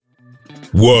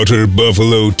Water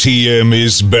Buffalo TM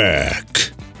is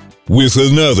back with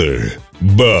another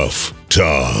Buff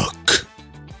Talk.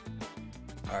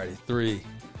 Alrighty, 3,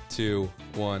 2,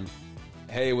 1.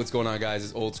 Hey, what's going on, guys?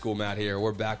 It's Old School Matt here.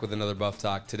 We're back with another Buff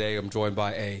Talk. Today, I'm joined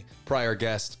by a prior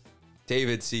guest,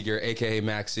 David Seeger, aka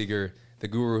Max Seeger, the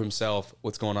guru himself.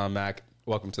 What's going on, Mac?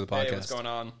 Welcome to the podcast. Hey, what's going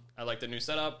on? I like the new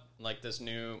setup. I like this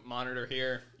new monitor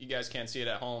here. You guys can't see it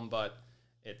at home, but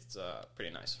it's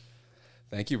pretty nice.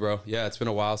 Thank you, bro. Yeah, it's been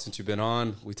a while since you've been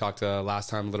on. We talked last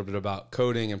time a little bit about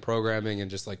coding and programming and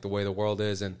just like the way the world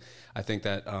is. And I think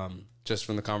that just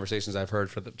from the conversations I've heard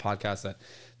for the podcast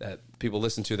that people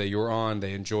listen to that you were on,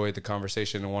 they enjoyed the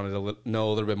conversation and wanted to know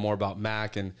a little bit more about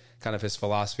Mac and kind of his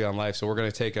philosophy on life. So we're going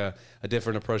to take a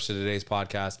different approach to today's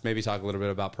podcast, maybe talk a little bit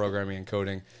about programming and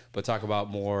coding, but talk about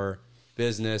more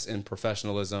business and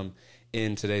professionalism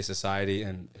in today's society,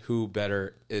 and who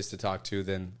better is to talk to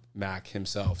than Mac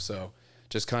himself. So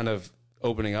just kind of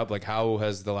opening up, like, how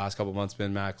has the last couple of months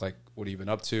been, Mac? Like, what have you been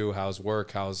up to? How's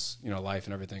work? How's, life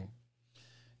and everything?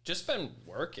 Just been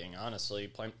working, honestly.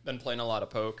 Been playing a lot of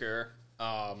poker.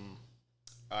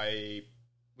 I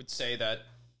would say that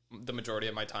the majority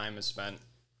of my time is spent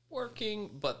working,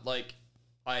 but like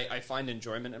I find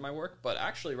enjoyment in my work. But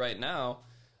actually right now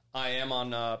I am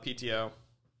on PTO.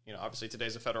 Obviously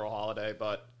today's a federal holiday,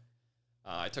 but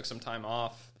I took some time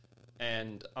off,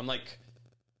 and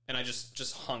I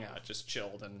just hung out, just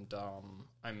chilled, and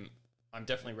I'm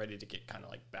definitely ready to get kind of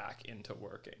like back into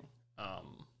working.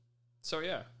 So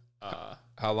yeah.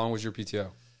 How long was your PTO?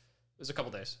 It was a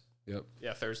couple days. Yep.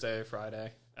 Yeah, Thursday,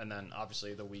 Friday, and then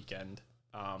obviously the weekend,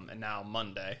 and now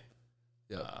Monday.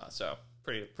 Yeah. So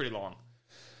pretty long.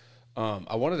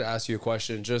 I wanted to ask you a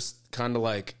question, just kind of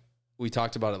like we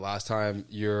talked about it last time,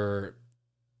 your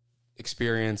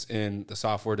experience in the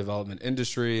software development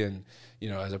industry and,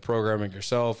 as a programmer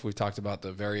yourself. We've talked about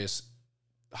the various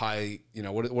high,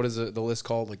 what is the list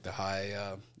called? Like the high,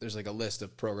 there's like a list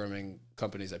of programming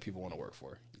companies that people want to work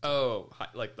for. Oh,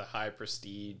 like the high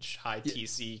prestige, high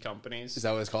TC companies. Is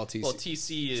that what it's called? TC? Well,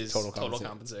 TC is total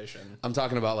compensation. I'm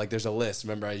talking about, like, there's a list.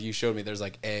 Remember, you showed me there's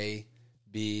like A,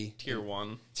 B. Tier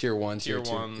 1. Tier 1, Tier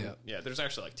 2. 1. Yeah, there's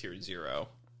actually like tier 0.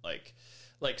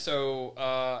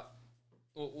 So,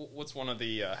 what's one of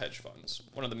the hedge funds?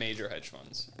 One of the major hedge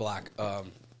funds?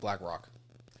 BlackRock.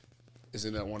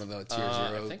 Isn't that one of the tier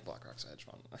 0? I think BlackRock's a hedge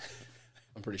fund.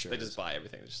 I'm pretty sure they just buy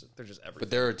everything. They're just everything. But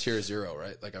they're a tier 0,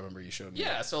 right? Like, I remember you showed me.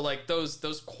 Yeah, that. So like those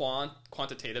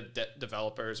quantitative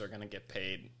developers are gonna get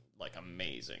paid like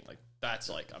amazing. Like that's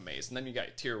like amazing. And then you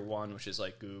got tier 1, which is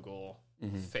like Google,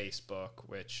 Facebook,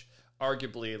 which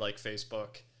arguably like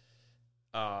Facebook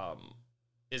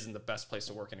isn't the best place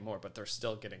to work anymore, but they're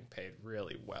still getting paid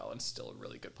really well and still a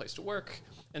really good place to work.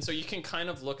 And so you can kind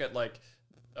of look at like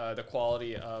the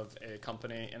quality of a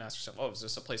company and ask yourself, oh, is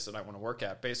this a place that I want to work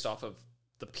at, based off of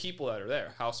the people that are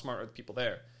there? How smart are the people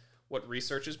there? What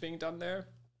research is being done there?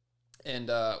 And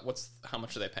how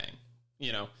much are they paying?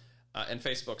 And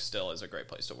Facebook still is a great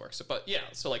place to work. So, but yeah,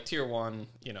 so like tier 1,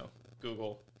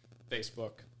 Google,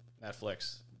 Facebook,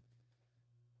 Netflix.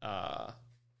 Yeah.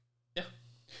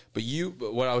 But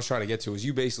what I was trying to get to is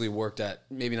you basically worked at,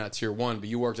 maybe not tier 1, but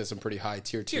you worked at some pretty high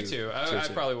tier 2. Tier 2. I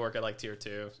probably work at like tier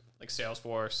 2, like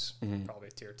Salesforce, probably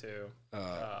tier 2.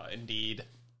 Indeed.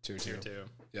 Tier 2.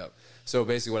 Yeah. So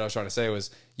basically what I was trying to say was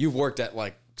you've worked at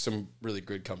like some really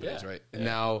good companies, right? And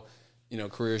now,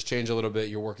 careers change a little bit.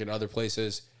 You're working other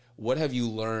places. What have you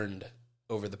learned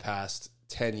over the past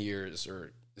 10 years,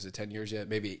 or is it 10 years yet?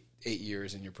 Maybe 8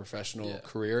 years in your professional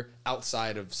career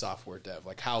outside of software dev,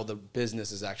 like how the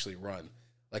business is actually run,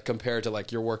 like compared to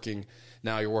like you're working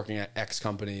at X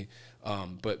company.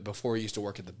 But before you used to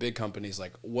work at the big companies,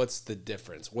 like what's the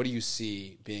difference? What do you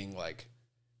see being like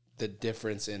the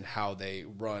difference in how they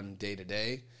run day to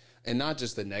day, and not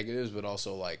just the negatives, but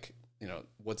also like,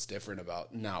 what's different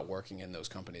about not working in those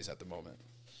companies at the moment?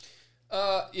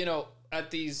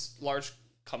 At these large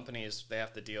companies, they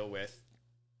have to deal with,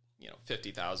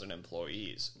 50,000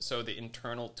 employees. So the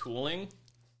internal tooling,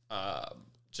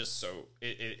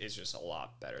 it is just a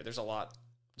lot better. There's a lot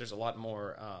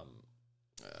more,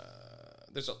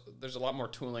 there's a lot more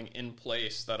tooling in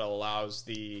place that allows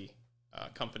the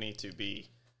company to be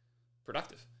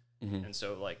productive. And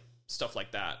so like stuff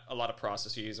like that, a lot of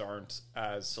processes aren't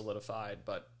as solidified,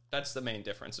 but that's the main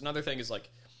difference. Another thing is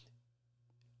like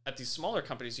at these smaller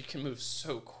companies, you can move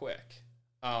so quick.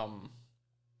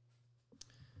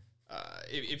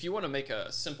 If you want to make a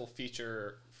simple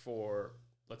feature for,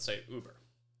 let's say,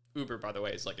 Uber, by the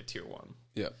way, is like a tier 1.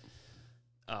 Yeah.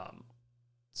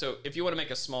 So if you want to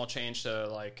make a small change to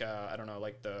like, I don't know,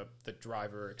 like the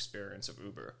driver experience of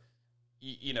Uber,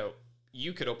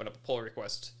 you could open up a pull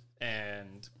request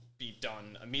and be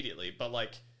done immediately. But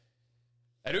like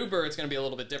at Uber, it's going to be a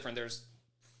little bit different.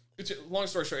 Long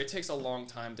story short, it takes a long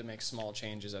time to make small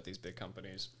changes at these big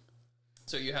companies.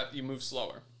 So you move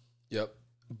slower. Yep.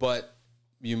 But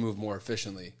you move more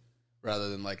efficiently rather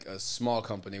than like a small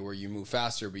company where you move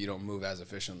faster, but you don't move as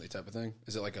efficiently type of thing.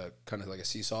 Is it like a kind of like a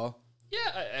seesaw?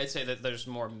 Yeah, I'd say that there's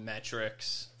more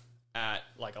metrics at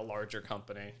like a larger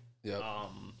company. Yep.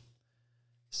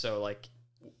 So like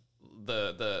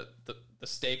the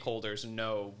stakeholders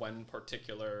know when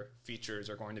particular features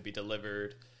are going to be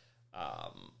delivered,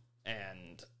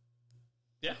 and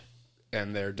yeah,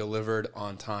 and they're delivered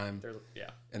on time.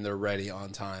 And they're ready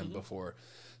on time before.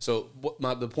 So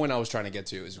the point I was trying to get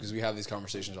to is because we have these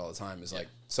conversations all the time. Is like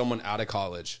someone out of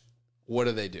college, what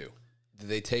do? Do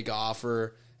they take an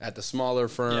offer at the smaller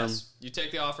firm? Yes, you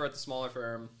take the offer at the smaller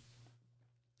firm.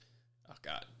 Oh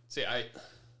God, see, I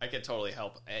could totally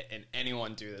help and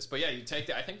anyone do this, but yeah, you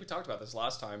take I think we talked about this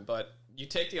last time, but you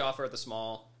take the offer at the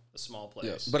small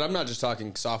place. Yeah, but I'm not just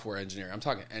talking software engineering. I'm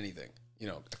talking anything.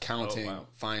 Accounting,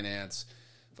 finance,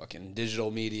 fucking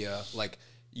digital media. Like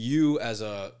you as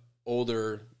a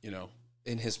older,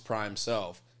 in his prime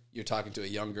self, you're talking to a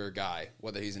younger guy,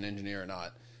 whether he's an engineer or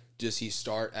not. Does he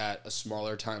start at a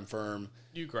smaller time firm?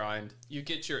 You grind. You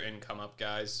get your income up,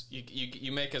 guys.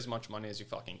 You make as much money as you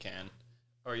fucking can.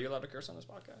 Are you allowed to curse on this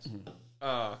podcast?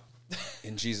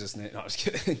 In Jesus' name. No, I'm just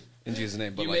kidding. In Jesus'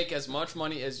 name. But you make as much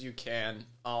money as you can,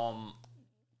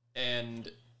 and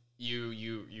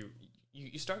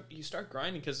you start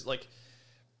grinding because like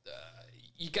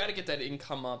you got to get that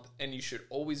income up, and you should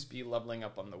always be leveling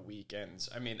up on the weekends.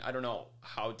 I mean, I don't know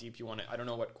how deep you want it. I don't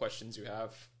know what questions you have.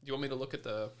 Do you want me to look at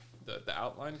the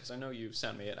outline? Because I know you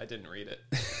sent me it. I didn't read it.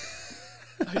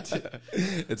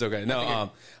 It's okay.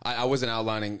 No, I wasn't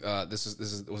outlining. This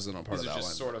wasn't a part of the outline.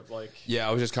 Just sort of like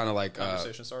I was just kind of like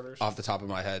conversation starters off the top of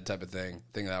my head type of thing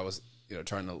that I was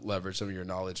trying to leverage some of your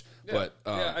knowledge. Yeah. But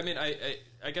I mean,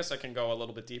 I guess I can go a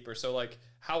little bit deeper. So like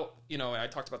how I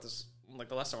talked about this like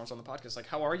the last time I was on the podcast. Like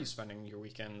how are you spending your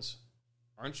weekends?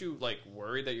 Aren't you like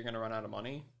worried that you're going to run out of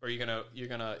money, or you're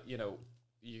gonna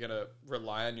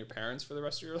rely on your parents for the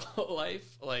rest of your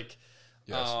life? Like,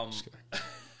 yes,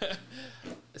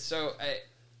 so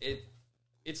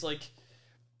it's like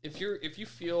if you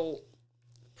feel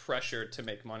pressured to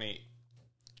make money,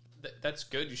 that's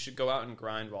good. You should go out and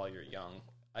grind while you're young.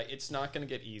 It's not going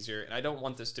to get easier, and I don't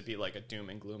want this to be like a doom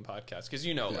and gloom podcast because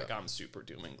like I'm super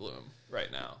doom and gloom right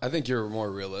now. I think you're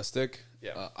more realistic.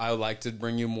 Yeah, I would like to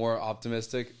bring you more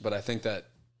optimistic, but I think that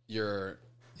your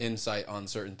insight on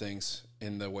certain things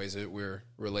in the ways that we're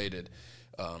related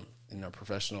in our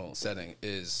professional setting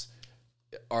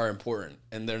are important,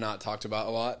 and they're not talked about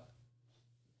a lot.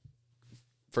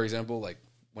 For example, like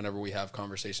whenever we have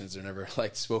conversations, they're never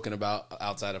like spoken about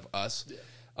outside of us. Yeah.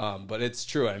 But it's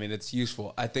true. I mean, it's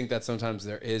useful. I think that sometimes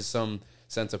there is some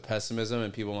sense of pessimism,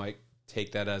 and people might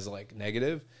take that as like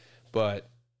negative, but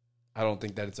I don't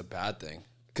think that it's a bad thing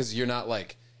because you're not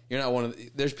one of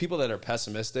there's people that are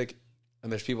pessimistic,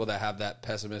 and there's people that have that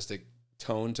pessimistic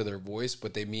tone to their voice,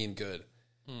 but they mean good.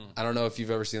 I don't know if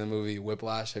you've ever seen the movie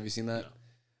Whiplash. Have you seen that? No.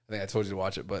 I think I told you to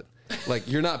watch it, but like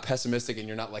you're not pessimistic, and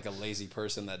you're not like a lazy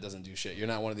person that doesn't do shit. You're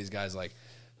not one of these guys like,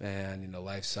 man,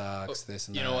 life sucks, this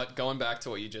and that. You know what? Going back to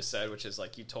what you just said, which is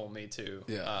like you told me to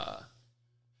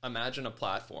imagine a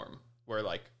platform where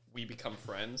like we become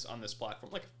friends on this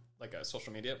platform, like a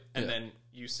social media, and then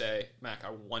you say, Mac,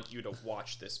 I want you to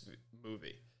watch this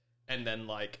movie, and then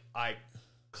like I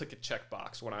click a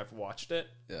checkbox when I've watched it,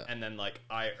 and then like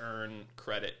I earn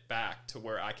credit back to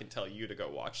where I can tell you to go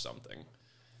watch something.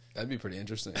 That'd be pretty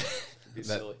interesting. Be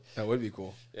silly. That would be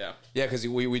cool. Yeah. Yeah, because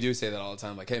we do say that all the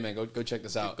time. Like, hey, man, go check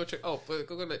this out. Go check. Oh,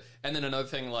 go. And then another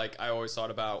thing, like, I always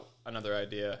thought about another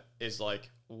idea is, like,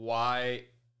 why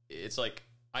it's like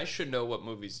I should know what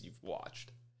movies you've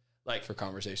watched. Like, for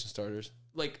conversation starters?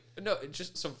 Like, no,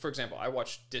 just so, for example, I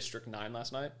watched District 9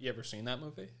 last night. You ever seen that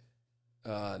movie?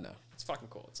 No. It's fucking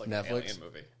cool. It's like Netflix? an alien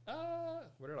movie.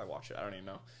 Where did I watch it? I don't even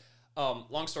know.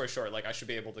 Long story short, like I should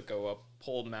be able to go up,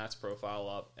 pull Matt's profile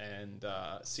up, and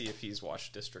see if he's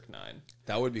watched District 9.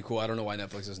 That would be cool. I don't know why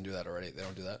Netflix doesn't do that already. They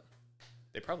don't do that.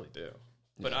 They probably do,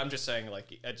 but I'm just saying,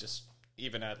 like,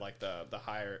 even at like the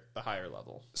higher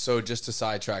level. So just to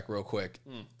sidetrack real quick,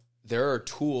 there are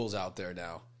tools out there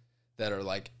now that are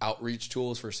like outreach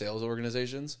tools for sales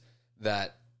organizations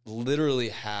that literally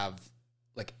have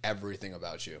like everything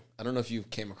about you. I don't know if you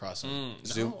came across them.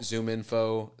 No. Zoom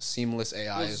Info, Seamless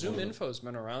AI. Well, Zoom Info's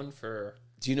been around for.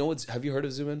 Do you know have you heard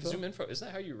of Zoom Info? Zoom Info, isn't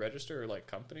that how you register like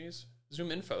companies?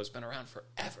 ZoomInfo has been around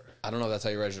forever. I don't know if that's how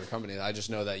you register a company. I just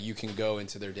know that you can go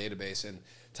into their database and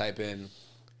type in.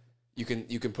 You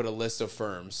can put a list of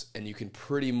firms, and you can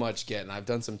pretty much get. And I've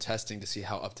done some testing to see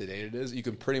how up to date it is. You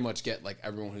can pretty much get like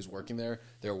everyone who's working there,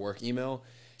 their work email,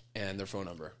 and their phone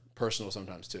number, personal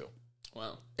sometimes too.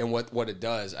 Wow. And what it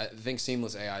does, I think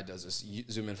Seamless AI does this.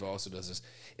 ZoomInfo also does this.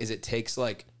 Is it takes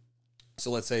like,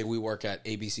 so let's say we work at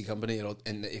ABC Company,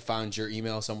 and it finds your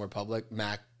email somewhere public,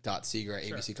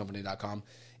 mac.seeger@abccompany.com.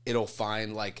 It'll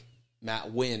find like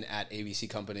Matt Wynn at ABC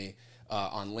Company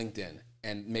on LinkedIn,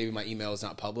 and maybe my email is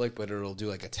not public, but it'll do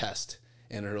like a test,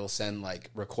 and it'll send like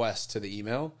requests to the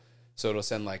email. So it'll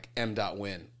send like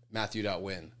m.win,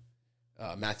 matthew.win,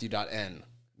 matthew.n,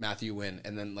 Matthew Wynn,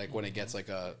 and then like when it gets like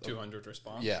a 200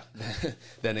 response, yeah,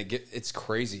 then it's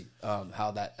crazy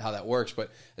how that works.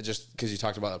 But just because you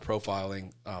talked about a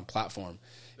profiling platform,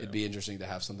 it'd be interesting to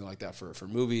have something like that for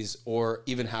movies, or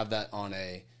even have that on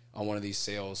one of these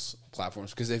sales platforms.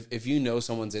 Because if you know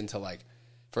someone's into like,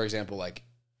 for example, like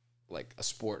a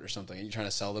sport or something, and you're trying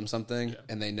to sell them something,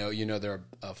 and they know they're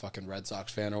a fucking Red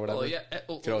Sox fan or whatever. Well, yeah.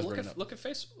 Look at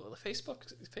Facebook.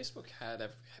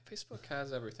 Facebook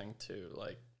has everything too.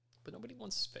 Like, but nobody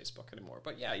wants Facebook anymore.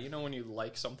 But yeah, when you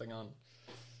like something on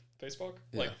Facebook,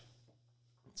 like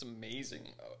it's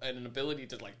amazing, and an ability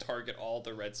to like target all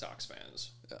the Red Sox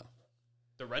fans. Yeah,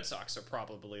 the Red Sox are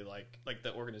probably like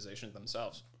the organization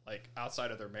themselves, like outside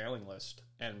of their mailing list,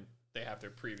 and they have their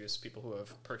previous people who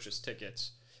have purchased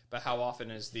tickets. But how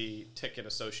often is the ticket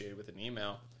associated with an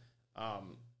email?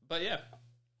 But yeah,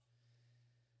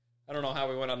 I don't know how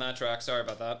we went on that track. Sorry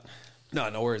about that.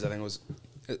 No worries. I think it was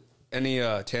any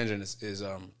tangent is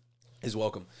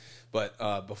welcome.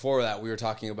 But before that, we were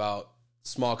talking about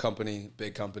small company,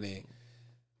 big company,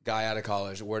 guy out of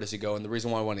college. Where does he go? And the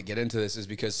reason why I want to get into this is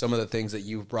because some of the things that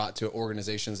you've brought to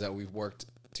organizations that we've worked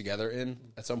together in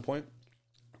at some point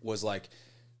was like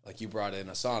you brought in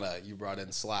Asana, you brought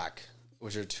in Slack,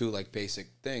 which are two like basic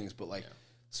things, but like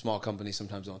small companies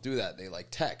sometimes don't do that. They like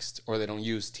text, or they don't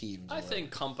use Teams. I think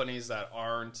companies that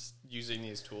aren't using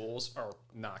these tools are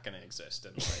not going to exist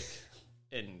in like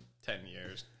in 10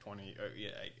 years, 20.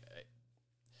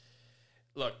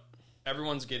 Look,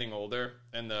 everyone's getting older,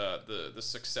 and the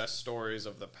success stories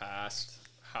of the past,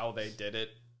 how they did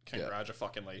it,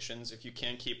 congratulations. If you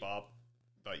can't keep up,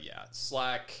 but yeah,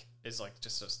 Slack is like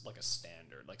just a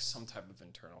standard, like some type of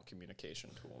internal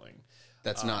communication tooling.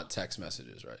 That's not text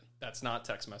messages, right? That's not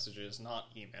text messages,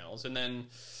 not emails. And then,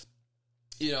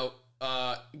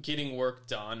 getting work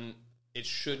done, it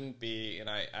shouldn't be, and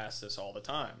I ask this all the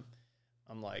time.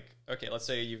 I'm like, okay, let's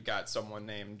say you've got someone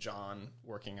named John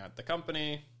working at the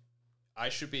company. I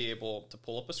should be able to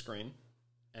pull up a screen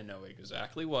and know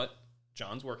exactly what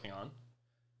John's working on.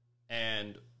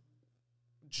 And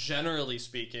generally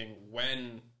speaking,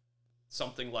 when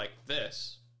something like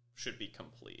this should be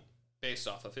complete based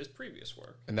off of his previous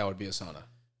work. And that would be Asana.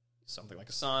 Something like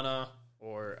Asana,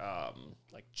 or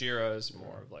like Jira is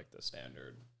more of like the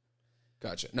standard.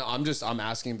 Gotcha. No, I'm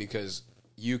asking because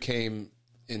you came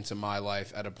into my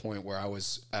life at a point where I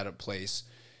was at a place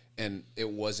and it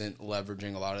wasn't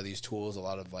leveraging a lot of these tools, a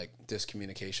lot of like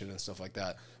discommunication and stuff like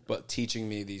that, but teaching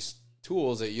me these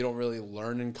tools that you don't really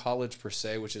learn in college per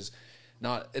se, which is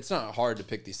it's not hard to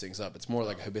pick these things up. It's more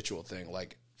like a habitual thing.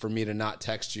 Like for me to not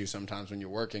text you sometimes when you're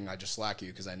working, I just Slack you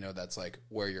because I know that's like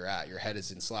where you're at. Your head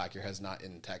is in Slack. Your head's not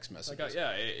in text messages.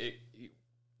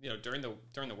 Like, during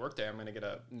the workday, I'm going to get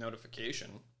a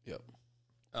notification. Yep.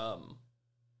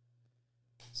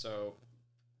 So,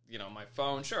 my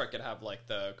phone, sure, I could have like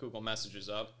the Google Messages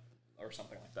up or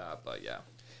something like that, but yeah.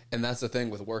 And that's the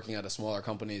thing with working at a smaller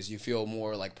company is you feel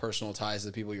more like personal ties to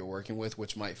the people you're working with,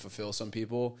 which might fulfill some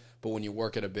people. But when you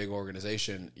work at a big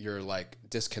organization, you're like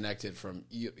disconnected from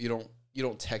you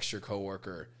don't text your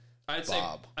coworker. I'd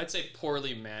say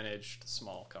poorly managed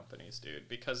small companies, dude,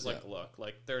 because look,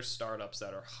 like there's startups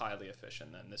that are highly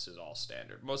efficient and this is all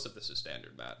standard. Most of this is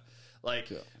standard, Matt.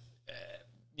 Like,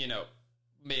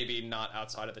 maybe not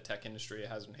outside of the tech industry. It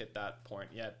hasn't hit that point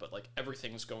yet, but like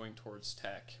everything's going towards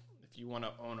tech. If you want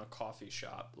to own a coffee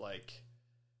shop, like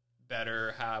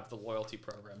better have the loyalty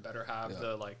program, better have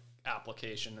the like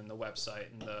application and the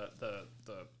website and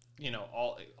the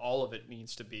all of it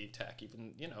needs to be tech,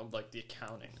 even, like the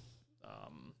accounting,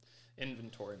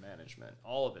 inventory management,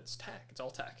 all of it's tech. It's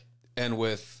all tech. And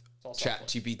with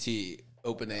ChatGPT,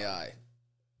 OpenAI,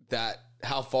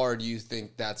 how far do you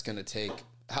think that's going to take?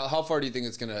 How far do you think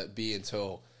it's going to be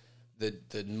until the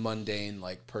mundane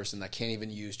like person that can't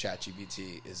even use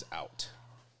ChatGPT is out?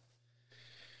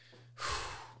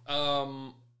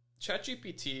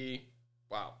 ChatGPT,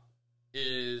 wow,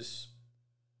 is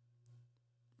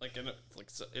like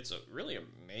it's a really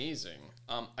amazing.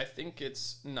 I think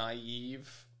it's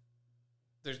naive.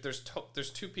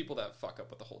 There's two people that fuck up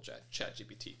with the whole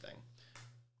ChatGPT thing.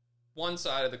 One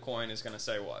side of the coin is going to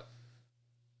say what?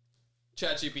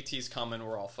 ChatGPT's coming,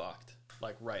 we're all fucked,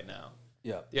 like right now.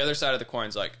 Yeah. The other side of the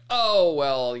coin's like, oh,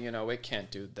 well, you know, it can't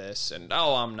do this, and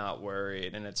oh, I'm not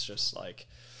worried, and it's just like,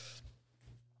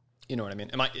 you know what I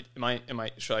mean? Am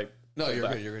I, should I? No, you're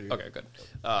good, you're good. Okay, good.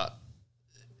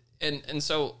 And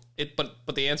so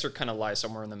but the answer kind of lies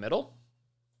somewhere in the middle.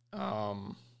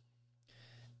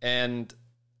 And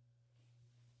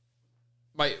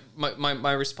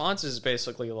my response is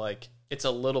basically like, it's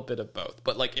a little bit of both.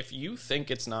 But like, if you think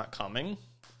it's not coming,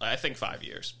 I think 5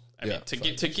 years. I mean,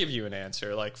 to give you an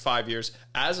answer, like 5 years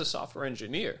as a software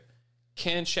engineer,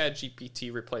 can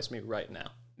ChatGPT replace me right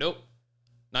now? Nope,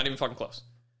 not even fucking close.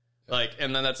 Like,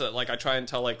 and then that's like, I try and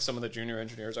tell like some of the junior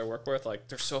engineers I work with, like,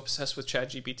 they're so obsessed with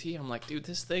ChatGPT. I'm like, dude,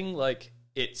 this thing, like,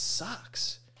 it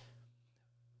sucks.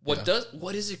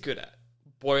 What is it good at?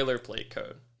 Boilerplate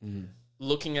code.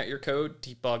 Looking at your code,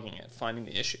 debugging it, finding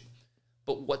the issue.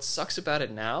 But what sucks about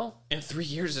it now, in 3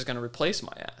 years is going to replace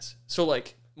my ass. So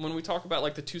like, when we talk about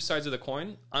like the two sides of the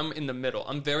coin, I'm in the middle.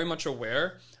 I'm very much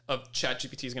aware of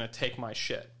ChatGPT is going to take my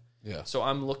shit. Yeah. So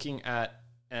I'm looking at,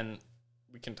 and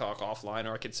we can talk offline,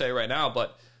 or I could say right now,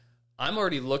 but I'm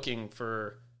already looking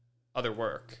for other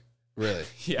work. Really?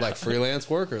 Yeah. Like freelance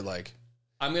work, or like?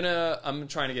 I'm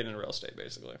trying to get into real estate,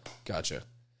 basically. Gotcha.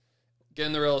 Get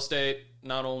into real estate.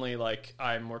 Not only like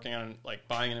I'm working on like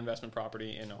buying an investment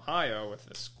property in Ohio with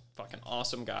this fucking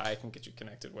awesome guy I can get you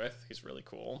connected with. He's really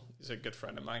cool. He's a good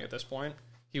friend of mine at this point.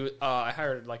 I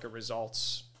hired like a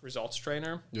results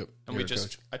trainer. Yep. And we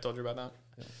just, I told you about that.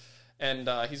 Yeah.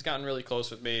 And he's gotten really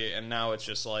close with me, and now it's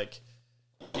just like,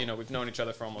 you know, we've known each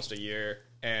other for almost a year,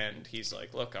 and he's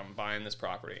like, look, I'm buying this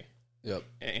property. Yep.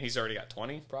 And he's already got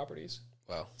 20 properties.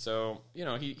 Wow. So, you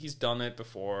know, he's done it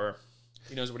before.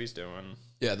 He knows what he's doing.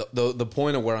 Yeah, the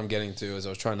point of where I'm getting to is I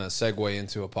was trying to segue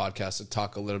into a podcast to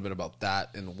talk a little bit about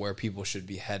that and where people should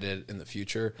be headed in the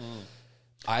future.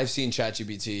 I've seen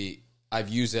ChatGPT. I've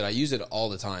used it. I use it all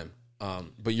the time.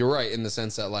 But you're right in the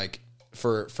sense that like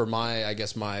for my, I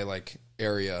guess my like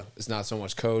area is not so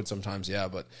much code sometimes, yeah,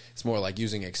 but it's more like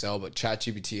using Excel. But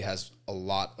ChatGPT has a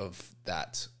lot of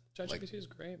that. ChatGPT is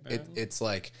great, man. It's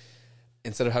like,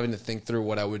 instead of having to think through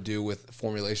what I would do with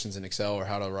formulations in Excel or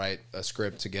how to write a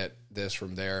script to get this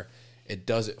from there, it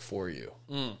does it for you.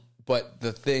 But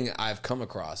the thing I've come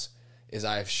across is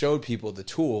I've showed people the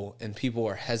tool and people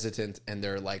are hesitant and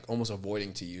they're like almost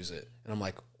avoiding to use it. And I'm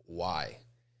like, why?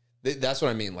 That's what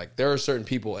I mean. Like there are certain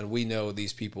people, and we know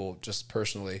these people just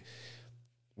personally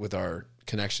with our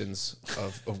connections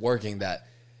of working, that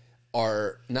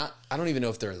are not, I don't even know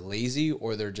if they're lazy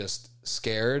or they're just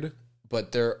scared,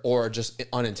 but or just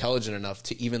unintelligent enough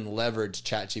to even leverage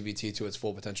ChatGPT to its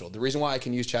full potential. The reason why I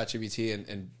can use ChatGPT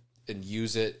and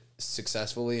use it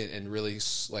successfully and really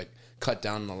like cut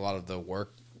down on a lot of the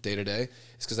work day to day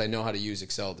is because I know how to use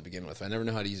Excel to begin with. If I never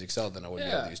know how to use Excel, then I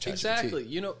wouldn't be able to use ChatGPT. Exactly.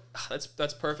 You know,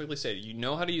 that's perfectly stated. You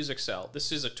know how to use Excel.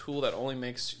 This is a tool that only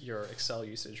makes your Excel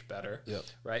usage better. Yep.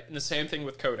 Right? And the same thing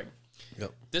with coding.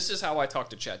 Yep. This is how I talk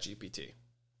to ChatGPT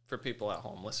for people at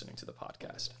home listening to the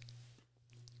podcast.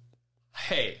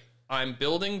 Hey, I'm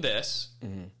building this.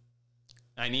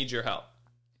 I need your help.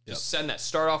 Just send that.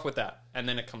 Start off with that, and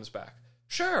then it comes back.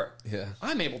 Sure. Yeah.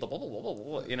 I'm able to blah, blah, blah, blah,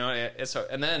 blah. You know,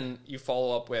 and then you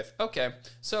follow up with, okay,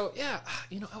 so yeah,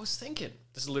 you know, I was thinking,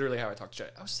 this is literally how I talk to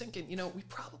Chat. I was thinking, you know, we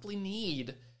probably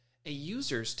need a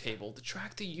users table to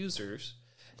track the users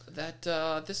that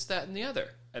this, that, and the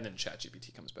other. And then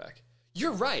ChatGPT comes back.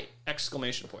 You're right!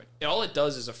 Exclamation point. All it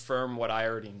does is affirm what I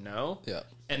already know. Yeah.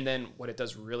 And then what it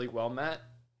does really well, Matt,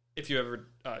 if you ever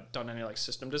done any like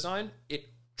system design, it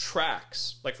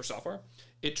tracks, like for software,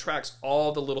 it tracks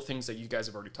all the little things that you guys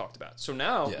have already talked about. So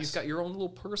now you've got your own little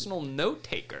personal note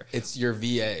taker. It's your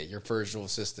VA, your virtual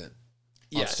assistant.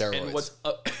 On steroids. And what's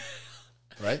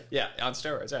right? Yeah, on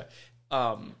steroids,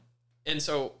 yeah. And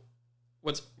so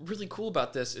what's really cool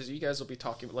about this is you guys will be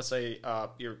talking, let's say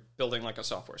you're building like a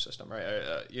software system, right?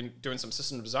 You're doing some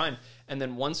system design, and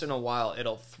then once in a while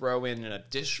it'll throw in an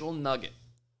additional nugget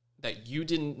that you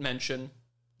didn't mention,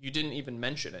 you didn't even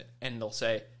mention it, and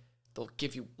they'll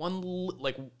give you one,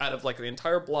 like out of like the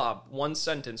entire blob, one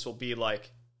sentence will be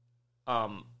like,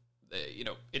 you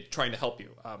know, it trying to help you,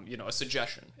 you know, a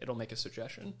suggestion. It'll make a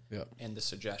suggestion, and the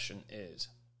suggestion is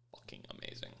fucking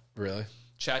amazing. Really?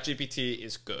 ChatGPT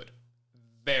is good.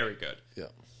 Very good. Yeah.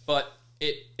 But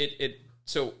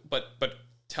but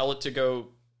tell it to go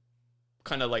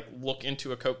kind of like look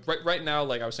into a code. Right now,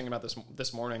 like I was thinking about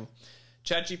this morning,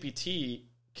 ChatGPT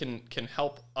can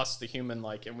help us, the human,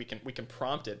 like, and we can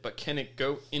prompt it, but can it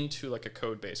go into like a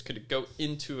code base? Could it go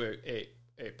into a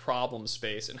problem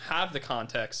space and have the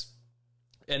context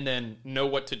and then know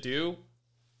what to do?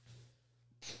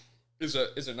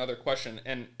 Is another question,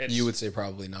 and it's, You would say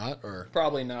probably not, or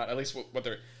probably not. At least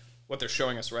what they're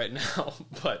showing us right now.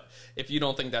 But if you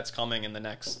don't think that's coming in the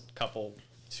next couple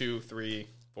 2, 3,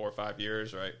 4, 5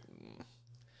 years, right?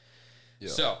 Yeah.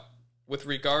 So, with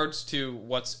regards to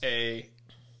what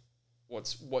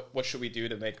should we do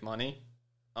to make money?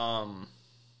 I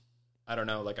don't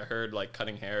know. Like, I heard like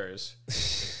cutting hair is.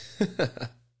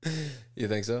 You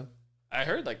think so? I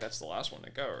heard like that's the last one to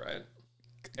go, right?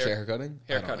 Hair cutting?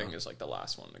 Hair cutting is like the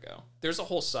last one to go. There's a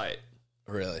whole site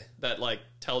Really? that like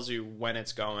tells you when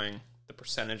it's going, the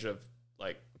percentage of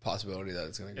like Possibility that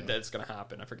it's going to go. that it's going to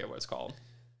happen. I forget what it's called.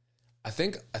 I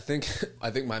think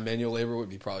my manual labor would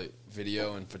be probably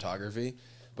video and photography,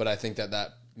 but I think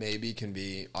that maybe can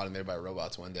be automated by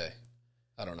robots one day.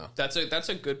 I don't know. That's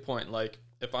a good point. Like,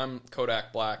 if I'm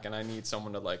Kodak Black and I need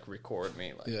someone to like record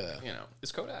me, like, Yeah. you know,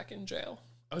 is Kodak in jail?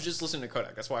 I was just listening to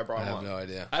Kodak. That's why I brought I him have on. no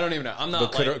idea. I don't even know. I'm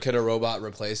not But like, could a robot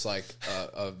replace like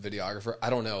a videographer? I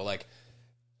don't know. Like,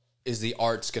 is the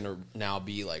arts gonna now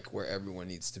be like where everyone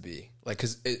needs to be? Like,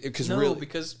 because no, really,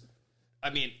 because I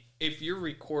mean, if you're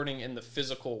recording in the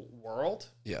physical world,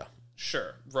 yeah,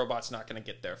 sure, robot's not going to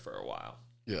get there for a while.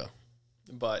 yeah,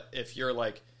 But if you're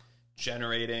like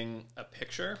generating a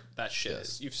picture, that shit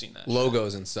is, you've seen that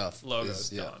logos and stuff. shit.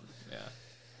 Logos yeah, done. Yeah.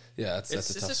 yeah. That's It's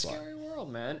a tough a spot. scary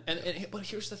world, man. And but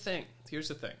here's the thing.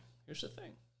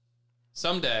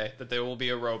 Someday that there will be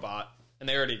a robot, and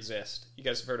they already exist. You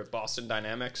guys have heard of Boston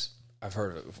Dynamics? I've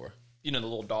heard of it before. You know, the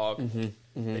little dog.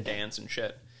 They dance and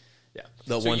shit. Yeah.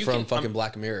 The So one you from can- fucking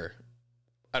Black Mirror.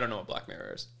 I don't know what Black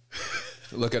Mirror is.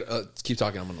 Look at. Keep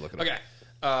talking. I'm gonna look it up.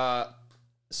 Okay.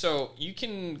 So you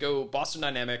can go Boston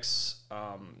Dynamics.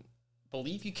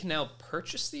 Believe you can now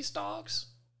purchase these dogs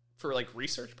for like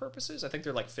research purposes. I think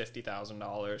they're like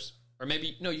 $50,000, or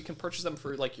maybe no, you can purchase them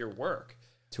for like your work.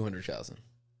 200,000.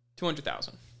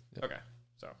 200,000. Okay.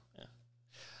 So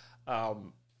yeah.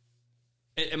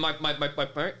 And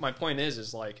my point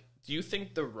is like, do you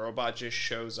think the robot just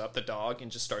shows up, the dog,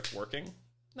 and just starts working?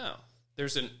 No.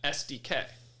 There's an SDK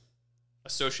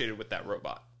associated with that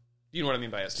robot. You know what I mean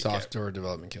by SDK? Software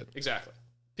development kit. Exactly.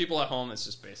 People at home, it's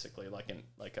just basically like an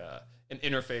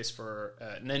interface for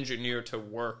an engineer to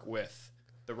work with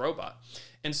the robot.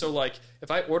 And so, like, if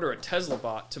I order a Tesla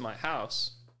bot to my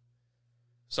house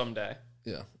someday,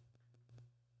 Yeah.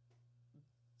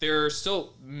 there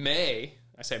still may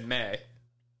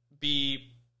be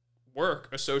work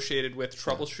associated with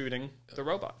troubleshooting the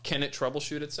robot. Can it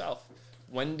troubleshoot itself?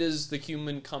 When does the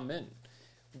human come in?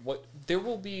 There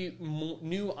will be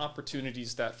new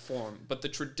opportunities that form, but the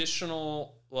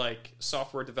traditional like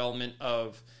software development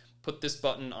of put this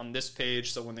button on this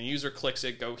page, so when the user clicks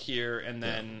it, go here, and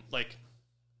then like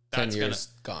 10 years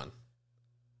gone.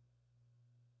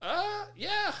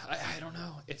 Yeah, I don't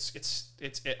know.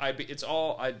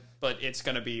 But it's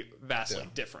going to be vastly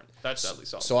different. That's at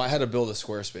least all. So I had to build a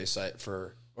Squarespace site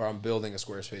I'm building a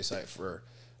Squarespace site for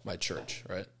my church,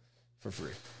 right? For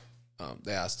free.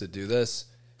 They asked to do this.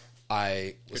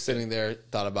 I was sitting there,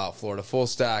 thought about Florida Full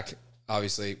Stack.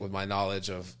 Obviously, with my knowledge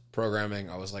of programming,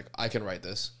 I was like, I can write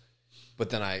this. But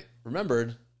then I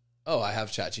remembered, I have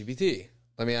ChatGPT.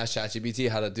 Let me ask ChatGPT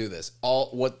how to do this.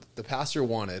 What the pastor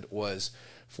wanted was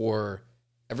for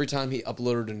every time he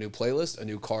uploaded a new playlist, a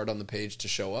new card on the page to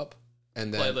show up.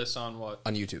 And then Playlists on what?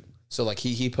 On YouTube. So like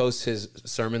he posts his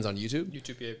sermons on YouTube.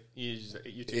 YouTube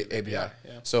API. Yeah.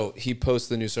 So he posts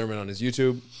the new sermon on his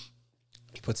YouTube.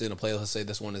 He puts it in a playlist. Say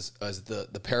this one is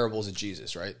the parables of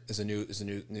Jesus, right? Is a new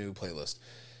playlist.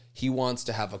 He wants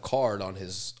to have a card on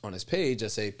his page that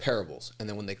say parables, and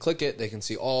then when they click it, they can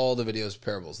see all the videos of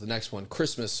parables. The next one,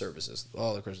 Christmas services,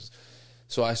 all the Christmas.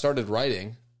 So I started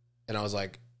writing, and I was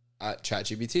like,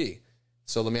 ChatGPT.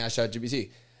 So let me ask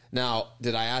ChatGPT. Now,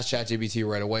 did I ask ChatGPT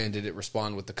right away, and did it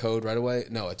respond with the code right away?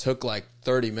 No, it took like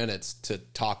 30 minutes to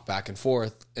talk back and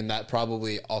forth, and that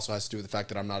probably also has to do with the fact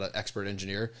that I'm not an expert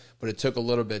engineer, but it took a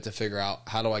little bit to figure out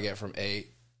how do I get from A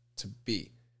to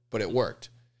B, but it worked.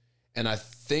 And I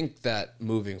think that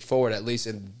moving forward, at least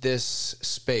in this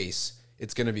space,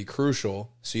 it's going to be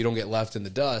crucial so you don't get left in the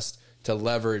dust to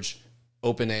leverage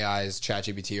OpenAI's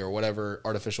ChatGPT or whatever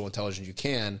artificial intelligence you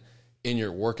can in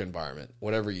your work environment,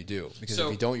 whatever you do. Because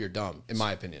if you don't, you're dumb, in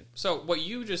my opinion. So what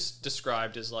you just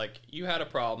described is like you had a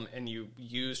problem and you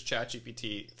used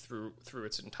ChatGPT through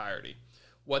its entirety.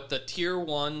 What the tier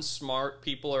 1 smart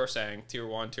people are saying, tier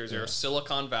 1, tier 0,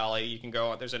 Silicon Valley, you can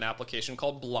go, there's an application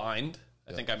called Blind.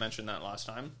 I think I mentioned that last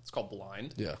time. It's called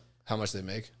Blind. Yeah. How much they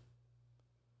make?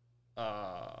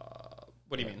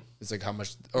 What do you mean? It's like how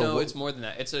much? No, it's more than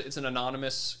that. It's an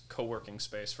anonymous co-working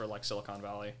space for like Silicon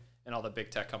Valley and all the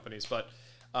big tech companies. But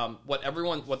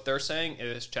what they're saying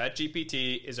is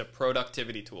ChatGPT is a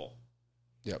productivity tool.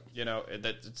 Yep. You know,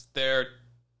 that it's there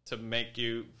to make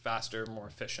you faster, more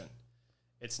efficient.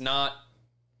 It's not.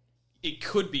 It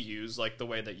could be used like the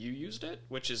way that you used it,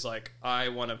 which is like, I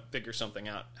want to figure something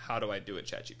out. How do I do it,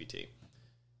 ChatGPT?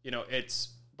 You know,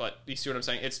 but you see what I'm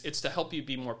saying? It's to help you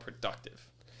be more productive.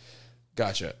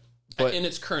 Gotcha. But in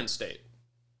its current state.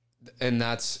 And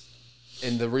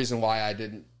the reason why I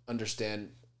didn't understand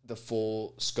the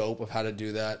full scope of how to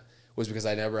do that was because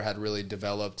I never had really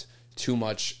developed too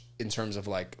much in terms of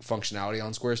like functionality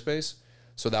on Squarespace.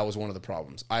 So that was one of the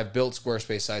problems. I've built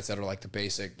Squarespace sites that are like the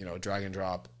basic, you know, drag and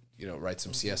drop, you know, write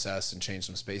some CSS and change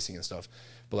some spacing and stuff.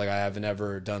 But like I have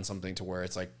never done something to where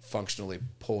it's like functionally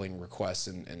pulling requests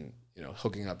and you know,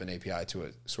 hooking up an API to a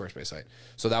Squarespace site.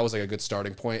 So that was like a good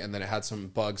starting point. And then it had some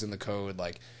bugs in the code,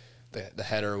 like the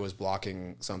header was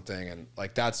blocking something, and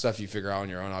like that stuff you figure out on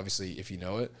your own, obviously, if you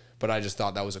know it. But I just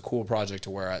thought that was a cool project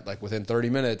to where like within 30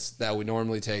 minutes that would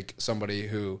normally take somebody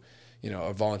who, you know,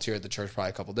 a volunteer at the church probably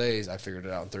a couple days, I figured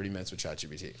it out in 30 minutes with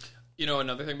ChatGPT. You know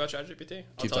another thing about ChatGPT?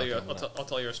 I'll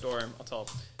tell you a story.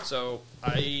 So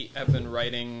I have been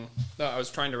writing. No, I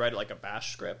was trying to write like a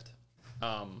Bash script.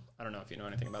 I don't know if you know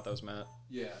anything about those, Matt.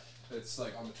 Yeah, it's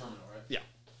like on the terminal, right? Yeah.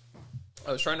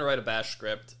 I was trying to write a Bash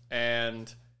script,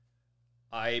 and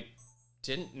I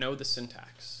didn't know the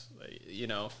syntax. You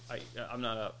know, I'm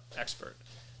not an expert.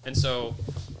 And so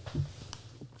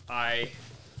I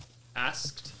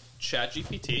asked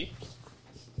ChatGPT,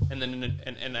 and then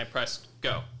and I pressed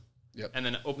go. Yep. And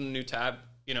then open a new tab,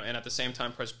 you know, and at the same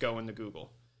time press go into Google.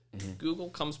 Mm-hmm. Google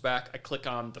comes back. I click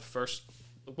on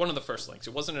one of the first links.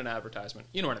 It wasn't an advertisement.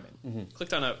 You know what I mean? Mm-hmm.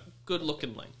 Clicked on a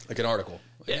good-looking link. Like an article.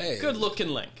 Yeah, hey. Good-looking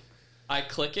link. I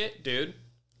click it, dude.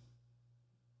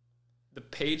 The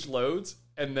page loads,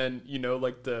 and then, you know,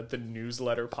 like the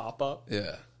newsletter pop-up.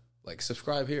 Yeah. Like,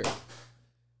 subscribe here.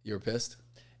 You were pissed?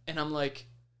 And I'm like,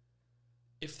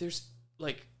 if there's,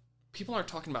 like, people aren't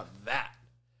talking about that.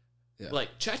 Yeah.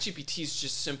 Like, ChatGPT is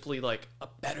just simply, like, a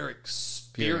better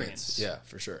experience. Yeah,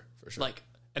 for sure. Like,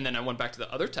 and then I went back to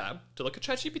the other tab to look at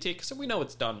ChatGPT because we know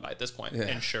it's done by this point. Yeah.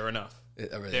 And sure enough,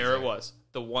 there it was.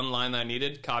 The one line that I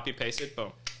needed, copy, paste it,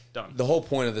 boom, done. The whole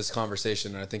point of this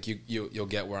conversation, and I think you'll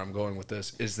get where I'm going with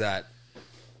this, is that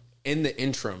in the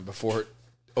interim, before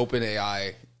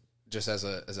OpenAI, just as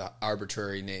a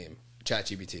arbitrary name,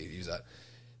 ChatGPT, use that,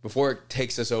 before it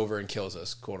takes us over and kills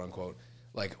us, quote unquote,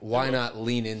 like, why not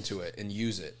lean into it and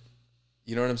use it?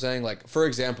 You know what I'm saying? Like, for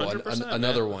example,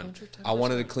 another one. 110%. I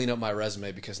wanted to clean up my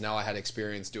resume because now I had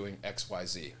experience doing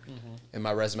XYZ. Mm-hmm. And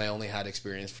my resume only had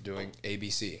experience for doing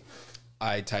ABC.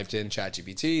 I typed in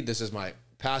ChatGPT. This is my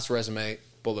past resume,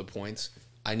 bullet points.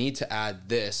 I need to add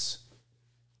this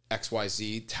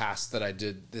XYZ task that I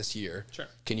did this year. Sure.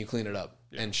 Can you clean it up?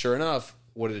 Yeah. And sure enough,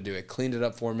 what did it do? It cleaned it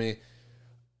up for me.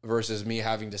 Versus me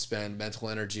having to spend mental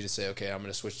energy to say, okay, I'm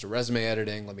going to switch to resume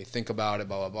editing. Let me think about it,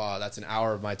 blah, blah, blah. That's an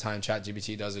hour of my time.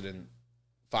 ChatGPT does it in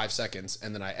 5 seconds.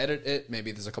 And then I edit it.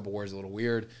 Maybe there's a couple words a little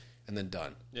weird. And then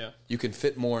done. Yeah. You can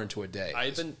fit more into a day.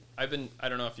 I've been, I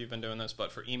don't know if you've been doing this,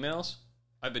 but for emails,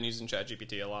 I've been using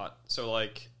ChatGPT a lot. So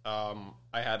like, I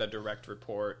had a direct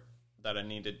report that I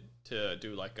needed to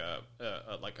do like a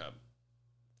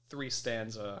 3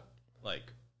 stanza, like,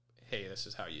 hey, this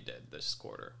is how you did this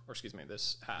quarter, or excuse me,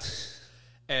 this half.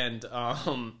 And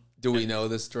do we know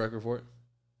this direct report?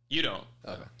 You don't.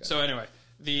 Okay. So anyway,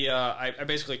 I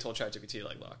basically told ChatGPT,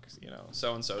 like, look, you know,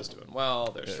 so and so is doing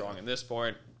well. They're strong in this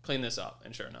point. Clean this up,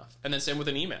 and sure enough. And then same with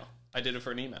an email. I did it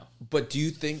for an email. But do you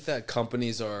think that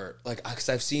companies are like? Because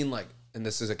I've seen like, and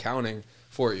this is accounting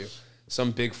for you.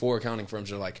 Some big 4 accounting firms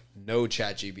are like, no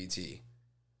ChatGPT,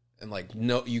 and like,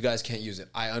 no, you guys can't use it.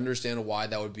 I understand why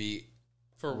that would be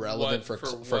relevant for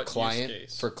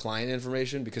client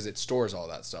information because it stores all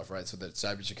that stuff, right? So the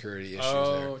cybersecurity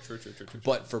issues there. True.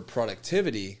 But for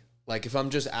productivity, like if I'm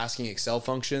just asking Excel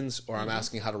functions or I'm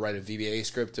asking how to write a VBA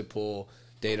script to pull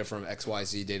data from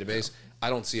XYZ database, I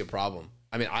don't see a problem.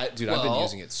 I mean, I've been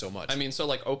using it so much. I mean, so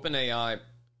like OpenAI,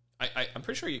 I'm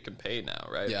pretty sure you can pay now,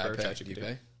 right? Yeah, I pay. Do you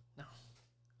pay? No,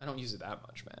 I don't use it that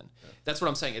much, man. Yeah. That's what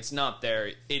I'm saying. It's not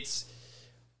there. It's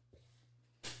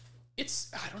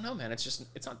I don't know, man. It's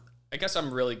not. I guess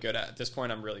I'm really good at this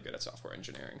point. I'm really good at software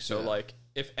engineering. So like,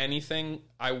 if anything,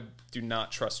 I do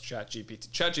not trust ChatGPT.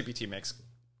 ChatGPT makes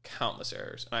countless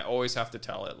errors, and I always have to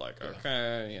tell it like,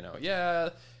 okay, you know,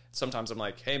 Sometimes I'm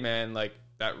like, hey man, like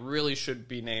that really should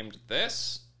be named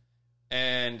this,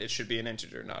 and it should be an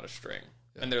integer, not a string.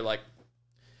 Yeah. And they're like,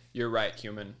 you're right,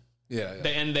 human. Yeah.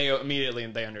 They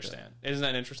immediately understand. Yeah. Isn't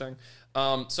that interesting?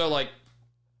 So like,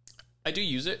 I do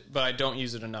use it, but I don't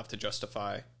use it enough to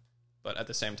justify. But at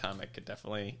the same time, I could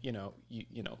definitely, you know,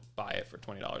 buy it for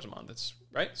 $20 a month. It's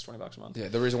right. It's $20 a month. Yeah.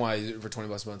 The reason why I use it for $20 a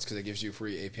month is because it gives you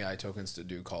free API tokens to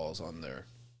do calls on there.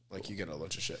 Like you get a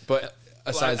bunch of shit. But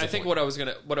aside, I think what I was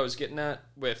getting at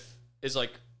with is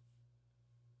like,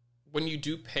 when you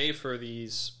do pay for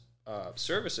these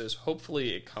services,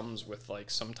 hopefully it comes with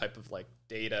like some type of like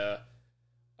data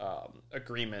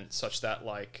agreement, such that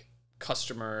like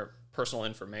customer personal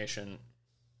information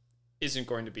isn't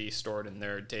going to be stored in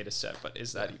their data set. But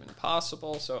is that even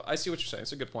possible? So I see what you're saying.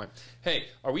 It's a good point. Hey,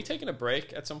 are we taking a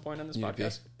break at some point on this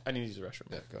podcast? I need to use the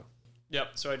restroom. Yeah, go. Yep.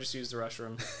 So I just used the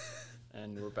restroom,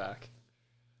 and we're back.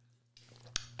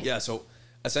 Yeah. So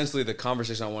essentially, the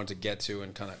conversation I wanted to get to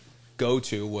and kind of go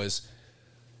to was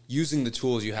using the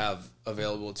tools you have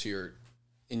available to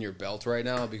in your belt right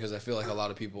now, because I feel like a lot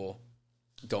of people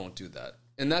don't do that.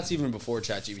 And that's even before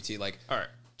ChatGPT. Like, all right,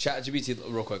 ChatGPT,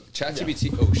 real quick.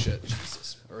 ChatGPT, oh shit,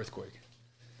 Jesus, earthquake.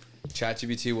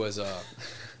 ChatGPT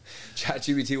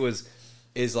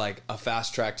is like a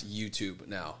fast tracked YouTube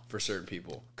now for certain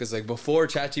people. Because like before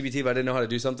ChatGPT, if I didn't know how to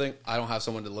do something, I don't have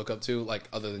someone to look up to, like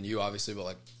other than you, obviously, but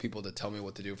like people to tell me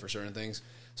what to do for certain things.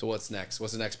 So what's next?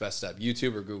 What's the next best step?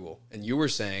 YouTube or Google? And you were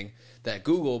saying that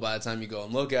Google, by the time you go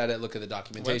and look at it, look at the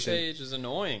documentation, web page is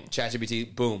annoying.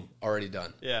 ChatGPT, boom, already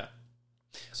done. Yeah.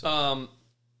 So.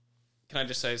 Can I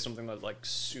just say something that's like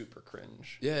super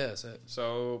cringe? Yeah, that's it.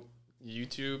 So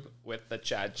YouTube with the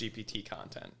ChatGPT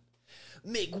content.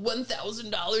 Make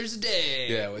 $1,000 a day.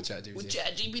 Yeah, with ChatGPT. With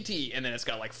ChatGPT. And then it's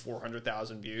got like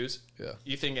 400,000 views. Yeah.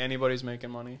 You think anybody's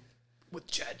making money with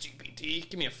ChatGPT?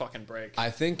 Give me a fucking break. I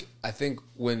think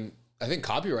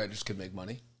copywriters could make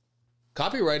money.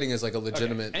 Copywriting is like a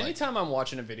legitimate. Okay. Anytime I'm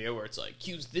watching a video where it's like,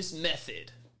 use this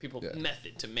method,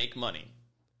 method to make money,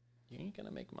 you ain't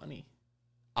gonna make money.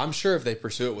 I'm sure if they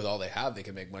pursue it with all they have, they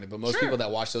can make money. But most people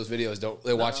that watch those videos don't.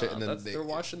 They watch it and then they're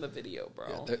watching the video,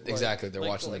 bro. Yeah, exactly, they're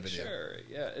watching the video. Sure,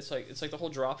 yeah. It's like the whole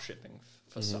drop shipping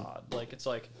facade. Mm-hmm. Like it's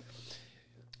like,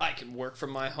 I can work from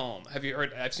my home. Have you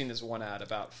heard? I've seen this one ad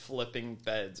about flipping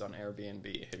beds on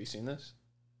Airbnb. Have you seen this?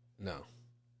 No.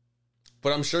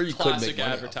 But I'm sure you could make money. Classic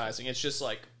advertising. It's just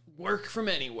like, work from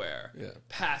anywhere. Yeah.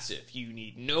 Passive. You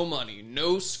need no money,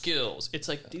 no skills. It's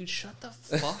like, dude, shut the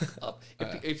fuck up.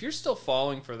 If you're still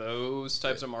falling for those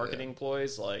types of marketing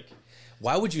ploys, like,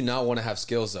 why would you not want to have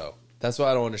skills though? That's what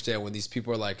I don't understand. When these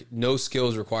people are like, no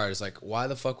skills required, it's like, why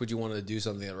the fuck would you want to do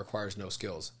something that requires no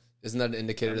skills? Isn't that an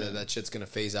indicator that shit's gonna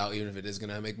phase out, even if it is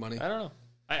gonna make money? I don't know.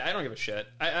 I don't give a shit.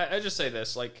 I just say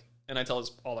this, like, and I tell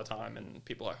this all the time, and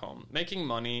people at home, making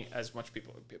money, as much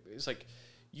people, it's like,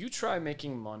 you try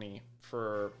making money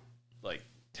for like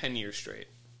 10 years straight.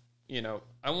 You know,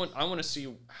 I want to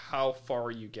see how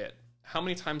far you get. How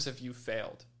many times have you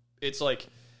failed? It's like,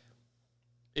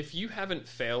 if you haven't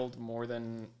failed more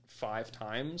than 5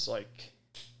 times, like,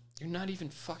 you're not even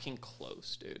fucking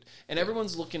close, dude. And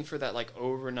everyone's looking for that like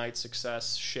overnight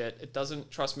success shit. It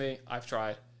doesn't, trust me, I've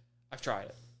tried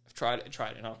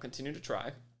it, and I'll continue to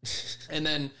try. And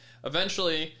then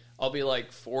eventually I'll be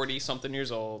like 40 something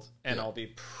years old and I'll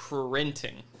be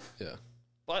printing. Yeah.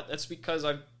 But that's because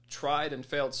I've tried and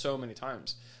failed so many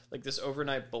times. Like this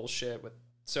overnight bullshit with,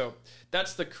 so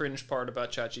that's the cringe part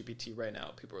about ChatGPT right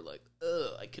now. People are like,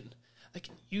 ugh, I can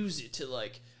use it to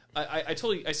like, I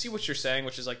see what you're saying,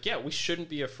 which is like, yeah, we shouldn't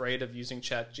be afraid of using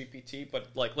ChatGPT, but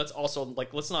like,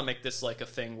 let's not make this like a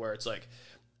thing where it's like,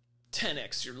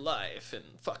 10x your life and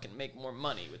fucking make more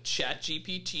money with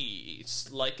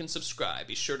ChatGPT. Like and subscribe.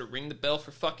 Be sure to ring the bell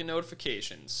for fucking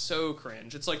notifications. So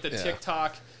cringe. It's like the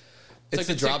TikTok. It's like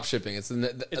the drop shipping. It's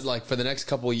like for the next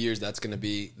couple of years, that's going to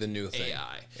be the new thing.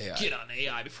 AI. Get on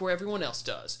AI before everyone else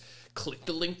does. Click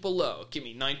the link below. Give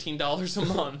me $19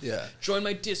 a month. Yeah. Join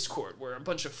my Discord where a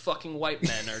bunch of fucking white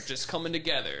men are just coming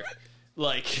together.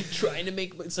 Like, trying to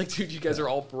make... It's like, dude, you guys are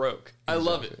all broke. I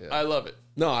love it. Yeah. I love it.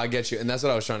 No, I get you. And that's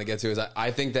what I was trying to get to, is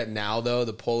I think that now, though,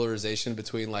 the polarization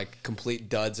between, like, complete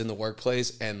duds in the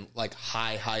workplace and, like,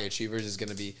 high achievers is going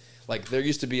to be... Like, there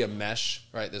used to be a mesh,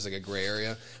 right? There's, like, a gray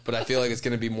area. But I feel like it's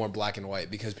going to be more black and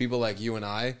white, because people like you and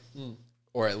I,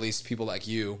 or at least people like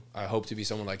you, I hope to be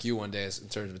someone like you one day in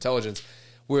terms of intelligence,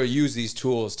 will use these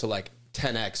tools to, like,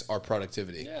 10x our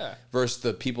productivity. Yeah. Versus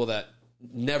the people that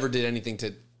never did anything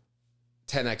to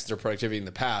 10x their productivity in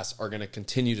the past are going to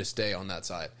continue to stay on that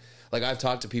side. Like, I've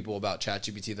talked to people about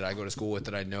ChatGPT that I go to school with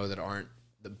that I know that aren't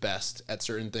the best at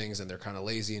certain things and they're kind of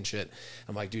lazy and shit.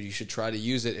 I'm like, dude, you should try to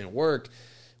use it in work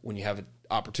when you have an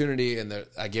opportunity. And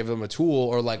I give them a tool,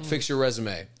 or like fix your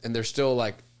resume, and they're still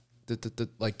like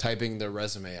like typing their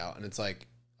resume out, and it's like,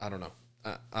 I don't know.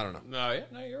 I don't know.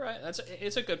 No, you're right.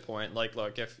 It's a good point. Like,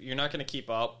 look, if you're not going to keep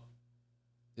up,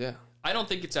 yeah, I don't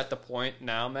think it's at the point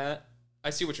now, Matt. I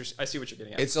see what you're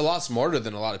getting at. It's a lot smarter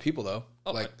than a lot of people, though.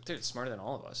 Oh, like, dude, it's smarter than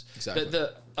all of us. Exactly.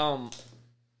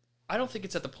 I don't think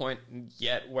it's at the point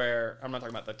yet where I'm not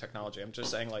talking about the technology. I'm just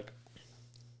saying like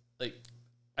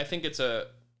I think it's there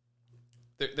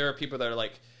are people that are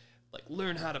like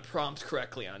learn how to prompt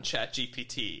correctly on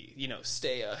ChatGPT. You know,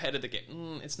 stay ahead of the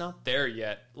game. It's not there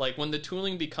yet. Like when the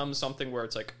tooling becomes something where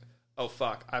it's like, oh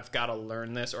fuck, I've got to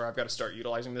learn this or I've got to start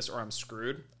utilizing this or I'm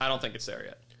screwed. I don't think it's there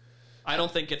yet. I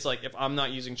don't think it's like if I'm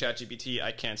not using ChatGPT,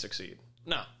 I can't succeed.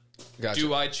 No. Gotcha.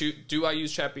 Do I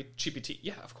use ChatGPT?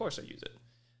 Yeah, of course I use it.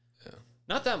 Yeah.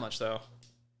 Not that much though.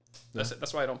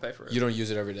 That's why I don't pay for it. You don't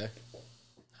use it every day?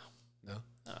 No.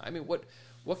 I mean, what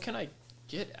can I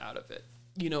get out of it?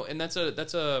 You know, and it's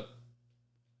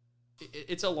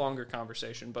a longer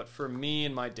conversation, but for me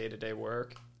in my day-to-day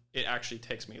work, it actually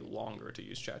takes me longer to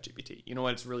use ChatGPT. You know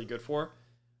what it's really good for?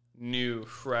 New,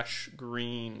 fresh,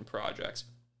 green projects.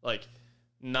 Like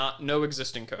no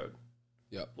existing code.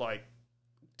 Yep. Like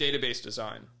database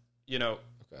design, you know,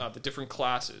 the different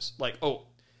classes. Like, oh,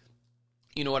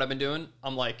 you know what I've been doing?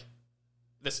 I'm like,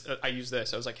 this. I use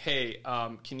this. I was like, hey,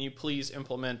 can you please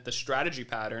implement the strategy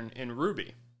pattern in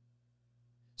Ruby?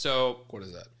 So what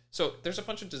is that? So there's a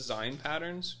bunch of design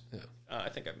patterns. Yeah. I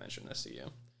think I've mentioned this to you.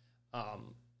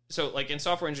 So like in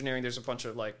software engineering, there's a bunch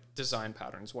of like design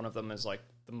patterns. One of them is like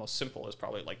the most simple is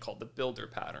probably like called the builder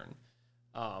pattern.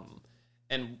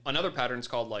 And another pattern is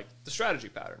called like the strategy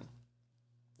pattern.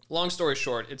 Long story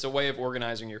short, it's a way of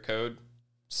organizing your code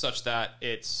such that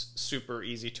it's super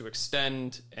easy to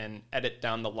extend and edit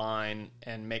down the line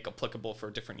and make applicable for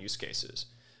different use cases.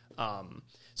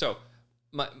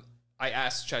 I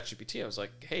asked ChatGPT, I was like,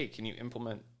 hey, can you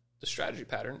implement the strategy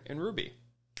pattern in Ruby?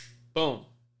 Boom.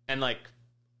 And like,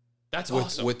 that's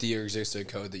awesome. With the existing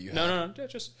code that you have. No.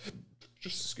 Just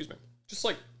excuse me. Just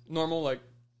like normal, like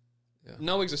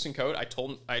no existing code. I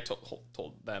told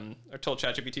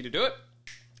ChatGPT to do it.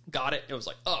 Got it. It was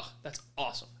like, oh, that's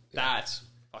awesome. Yeah. That's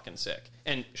fucking sick.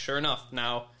 And sure enough,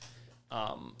 now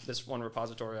this one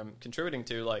repository I'm contributing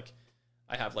to, like,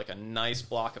 I have like a nice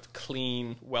block of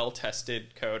clean,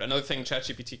 well-tested code. Another thing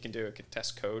ChatGPT can do, it can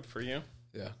test code for you.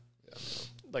 Yeah.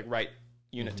 Like write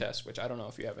unit tests, which I don't know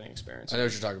if you have any experience. I know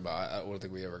what you're talking about. I don't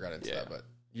think we ever got into that, but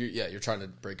you're trying to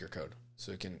break your code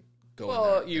so it can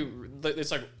go in there.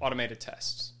 It's like automated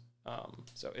tests.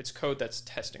 So it's code that's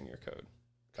testing your code.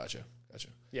 Gotcha.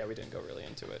 Yeah, we didn't go really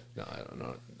into it. No, I don't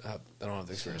know. I don't have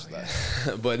the experience with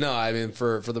that. But no, I mean,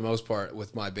 for the most part,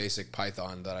 with my basic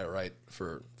Python that I write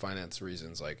for finance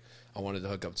reasons, like I wanted to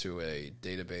hook up to a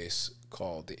database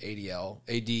called the ADV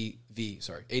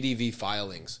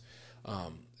filings.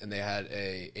 And they had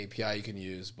a API you can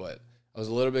use, but I was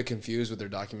a little bit confused with their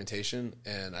documentation,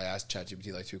 and I asked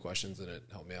ChatGPT like 2 questions, and it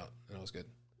helped me out, and it was good.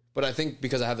 But I think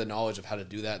because I have the knowledge of how to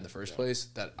do that in the first place,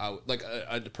 that I like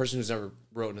a person who's never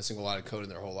written a single line of code in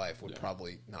their whole life would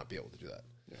probably not be able to do that.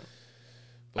 Yeah.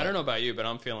 But I don't know about you, but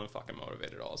I'm feeling fucking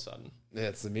motivated all of a sudden. Yeah,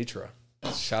 it's the Mitra.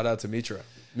 Shout out to Mitra.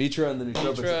 Mitra and the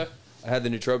nootropics. I had the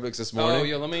nootropics this morning. Oh,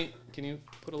 yeah, can you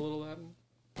put a little of that in?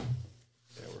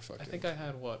 Yeah, we're fucking. I think I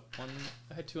had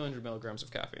I had 200 milligrams of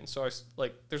caffeine. So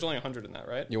there's only 100 in that,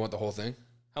 right? You want the whole thing?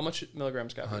 How much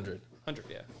milligrams caffeine? 100. 100,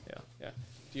 yeah.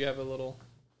 Do you have a little?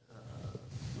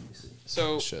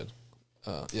 So should.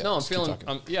 No,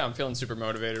 I'm feeling super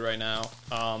motivated right now.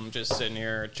 Just sitting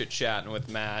here chit chatting with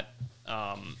Matt.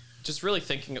 Just really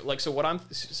thinking like, so what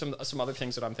some other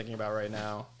things that I'm thinking about right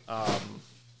now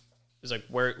is like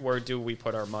where do we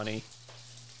put our money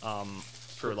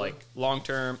for like long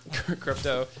term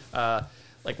crypto,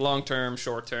 like long term,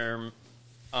 short term.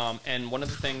 And one of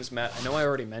the things, Matt, I know I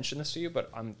already mentioned this to you, but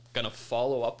I'm gonna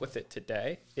follow up with it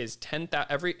today. Is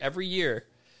every year.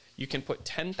 You can put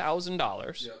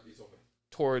 $10,000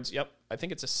 towards. Yep, I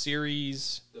think it's a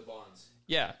series. The bonds.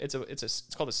 Yeah, it's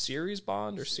called a series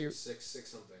bond or series six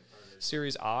something.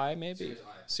 Series I maybe.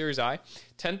 Series I.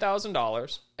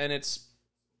 $10,000, and it's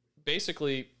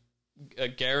basically a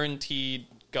guaranteed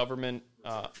government.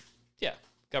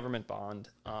 Government bond.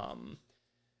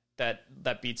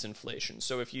 That beats inflation.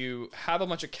 So if you have a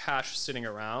bunch of cash sitting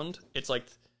around, it's like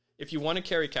if you want to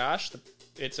carry cash.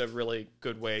 It's a really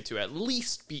good way to at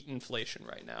least beat inflation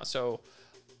right now. So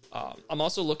I'm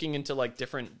also looking into like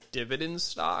different dividend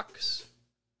stocks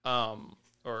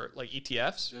or like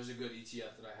ETFs. There's a good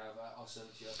ETF that I have. I'll send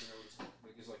it to you.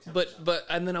 It gives like 10%. But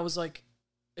and then I was like,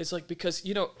 it's like because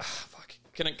fuck.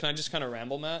 Can I just kind of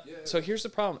ramble, Matt? Yeah. So here's the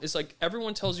problem. It's like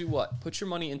everyone tells you put your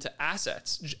money into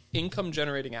assets, income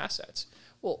generating assets.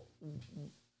 well,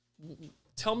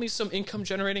 tell me some income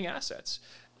generating assets.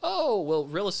 Oh, well,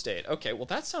 real estate. Okay, well,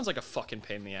 that sounds like a fucking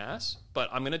pain in the ass, but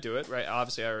I'm going to do it, right?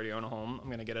 Obviously, I already own a home. I'm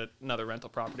going to get another rental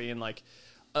property, and like,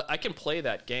 I can play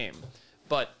that game.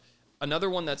 But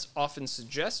another one that's often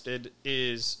suggested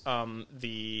is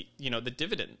the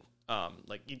dividend,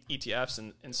 like ETFs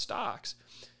and stocks.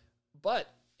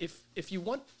 But if you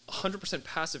want 100%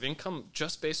 passive income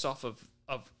just based off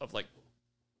of like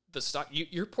the stock,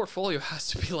 your portfolio has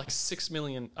to be like 6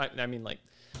 million. I mean, like,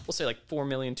 we'll say like $4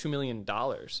 million, $2 million.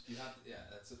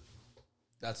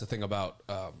 That's the thing about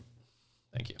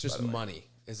Thank you. just money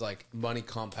is like money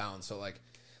compounds. So like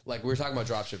we were talking about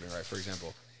drop shipping, right? For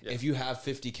example, if you have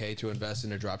 $50K to invest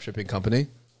in a drop shipping company,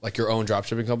 like your own drop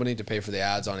shipping company, to pay for the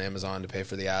ads on Amazon, to pay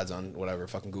for the ads on whatever,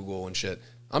 fucking Google and shit,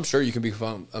 I'm sure you can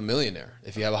become a millionaire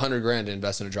if you have $100,000 to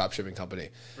invest in a drop shipping company.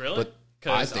 Really?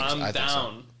 Because I'm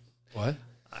down. What?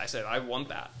 I said I want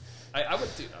that. I would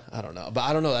do that. I don't know, but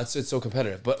I don't know. It's so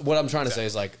competitive. But what I'm trying to say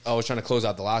is, like, I was trying to close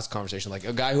out the last conversation. Like,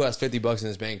 a guy who has $50 in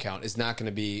his bank account is not going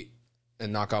to be,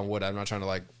 and knock on wood, I'm not trying to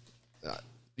like.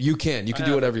 You can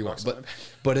do whatever you want,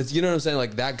 but it's, you know what I'm saying.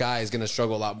 Like, that guy is going to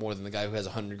struggle a lot more than the guy who has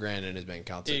 $100,000 in his bank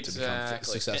account to become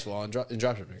successful in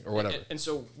dropshipping or whatever. And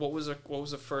so, what was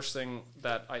the first thing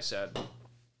that I said?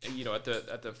 You know, at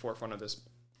the forefront of this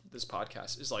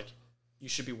podcast is like, you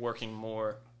should be working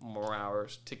more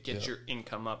hours to get your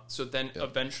income up. So then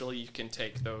eventually you can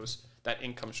take that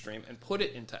income stream and put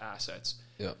it into assets.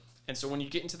 Yeah. And so when you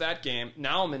get into that game,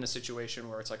 now I'm in a situation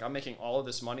where it's like I'm making all of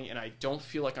this money and I don't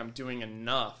feel like I'm doing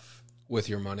enough with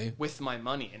your money, with my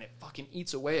money, and it fucking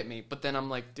eats away at me. But then I'm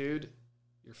like, dude,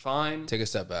 you're fine. Take a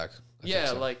step back.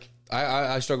 Like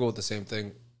I struggle with the same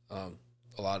thing.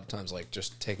 A lot of times, like,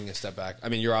 just taking a step back. I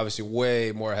mean, you're obviously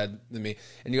way more ahead than me,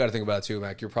 and you got to think about it too,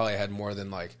 Mac. You're probably ahead more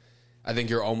than, like, I think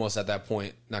you're almost at that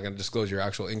point. Not going to disclose your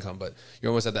actual income, but you're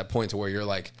almost at that point to where you're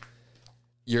like,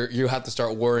 you have to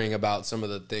start worrying about some of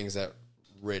the things that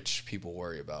rich people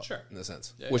worry about. Sure. In a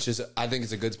sense, which is, I think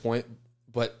it's a good point.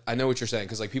 But I know what you're saying,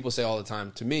 because like people say all the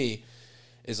time to me,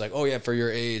 is like, oh yeah, for your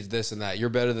age, this and that, you're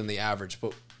better than the average,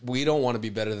 but we don't want to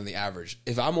be better than the average.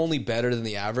 If I'm only better than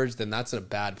the average, then that's a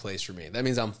bad place for me. That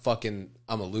means I'm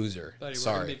a loser. Buddy,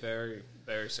 Sorry. We're gonna be very,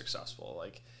 very successful.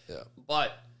 Like,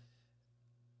 but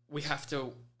we have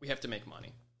to make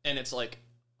money, and it's like,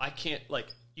 I can't, like,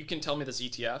 you can tell me this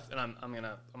ETF, and I'm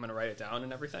gonna write it down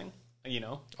and everything, you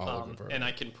know, and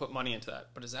I can put money into that.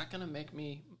 But is that gonna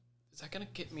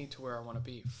get me to where I want to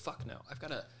be? Fuck no. I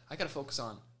gotta focus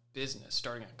on business,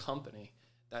 starting a company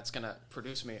that's gonna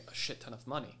produce me a shit ton of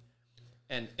money.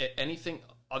 And anything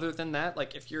other than that,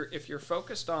 like, if you're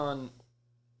focused on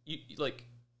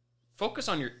focus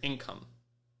on your income,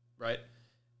 right?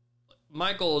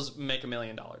 My goal is make $1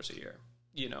 million a year.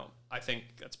 You know, I think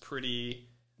that's pretty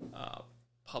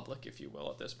public, if you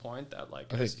will, at this point. That,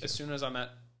 like, as soon as I'm at,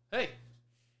 hey,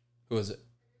 who is it?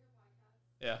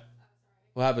 Yeah.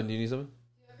 What happened? Do you need something? Do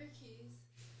you have your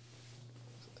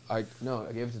keys? No,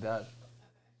 I gave it to Dad. Okay.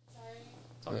 Sorry.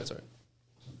 Oh, that's all right.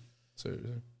 So,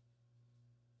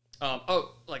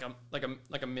 like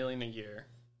a million a year,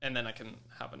 and then I can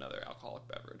have another alcoholic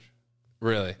beverage.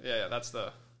 Really? Yeah, that's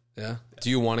the. Yeah. Do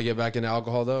you want to get back into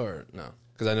alcohol though, or no?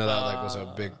 Because I know that was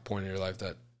a big point in your life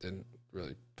that didn't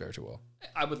really fare too well.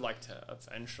 I would like to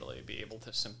eventually be able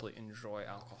to simply enjoy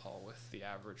alcohol with the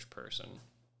average person.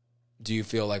 Do you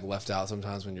feel like left out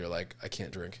sometimes when you're like, I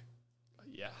can't drink?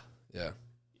 Yeah. Yeah.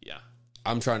 Yeah.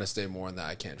 I'm trying to stay more in that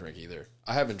I can't drink either.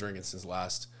 I haven't drinking since my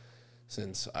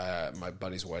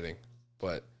buddy's wedding,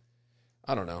 but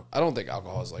I don't know. I don't think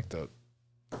alcohol is like the.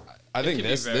 I think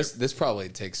this probably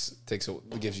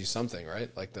gives you something, right?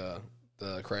 Like the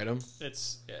kratom.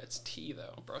 It's tea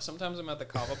though, bro. Sometimes I'm at the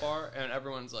kava bar and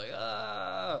everyone's like,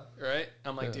 right?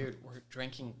 I'm like, dude, we're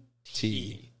drinking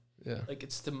tea. Yeah. Like,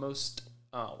 it's the most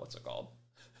what's it called?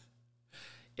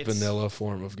 Vanilla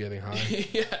form of getting high.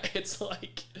 Yeah, it's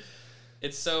like,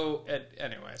 it's so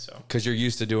anyway. So because you're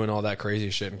used to doing all that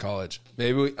crazy shit in college.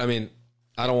 Maybe I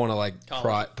don't want to like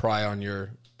pry on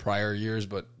your prior years,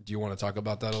 but do you want to talk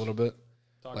about that a little bit?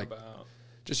 Talk about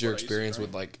just your experience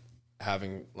with like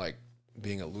having like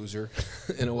being a loser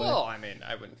in a way. Well, I mean,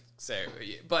 I wouldn't say,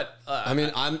 but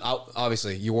I'm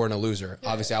obviously you weren't a loser. Yeah.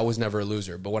 Obviously, I was never a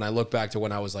loser. But when I look back to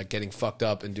when I was like getting fucked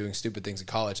up and doing stupid things in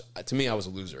college, to me, I was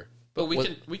a loser. But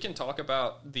we can talk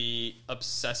about the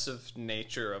obsessive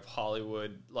nature of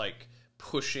Hollywood, like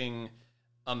pushing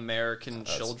American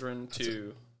children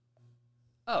to.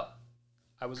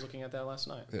 I was looking at that last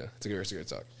night. Yeah, it's a good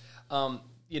talk.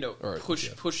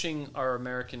 Pushing our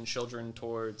American children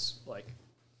towards like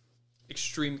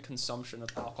extreme consumption of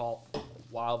alcohol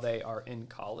while they are in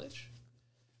college.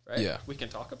 right? Yeah. We can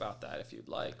talk about that if you'd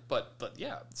like. But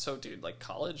yeah, so dude, like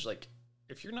college, like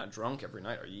if you're not drunk every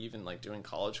night, are you even like doing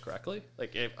college correctly?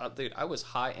 Like if dude, I was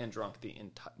high and drunk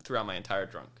throughout my entire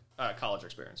college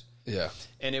experience. Yeah.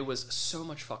 And it was so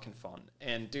much fucking fun.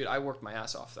 And dude, I worked my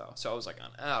ass off though. So I was like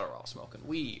on Adderall, smoking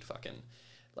weed, fucking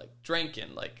like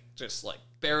drinking, like just like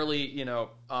barely, you know.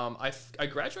 I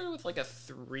graduated with like a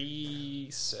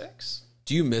 3.6.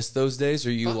 Do you miss those days? Or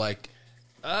are you like?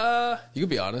 Uh, You can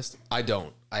be honest. I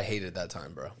don't. I hated that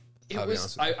time, bro. it I'll be was.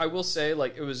 honest with you. I will say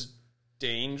like it was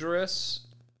dangerous.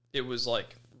 It was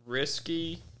like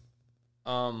risky.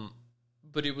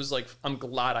 But it was like I'm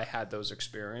glad I had those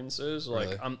experiences. Like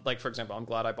Really? I'm like for example, I'm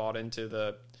glad I bought into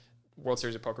the World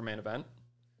Series of Poker main event.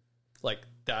 Like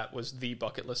that was the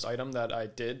bucket list item that I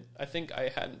did. I think I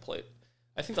hadn't played.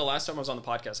 I think the last time I was on the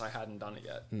podcast, I hadn't done it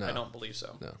yet. No. I don't believe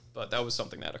so. No. But that was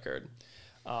something that occurred.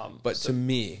 But to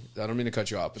me, I don't mean to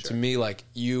cut you off, but to me, like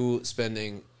you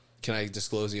spending, can I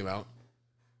disclose the amount?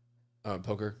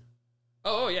 Poker.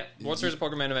 Oh yeah, World Series of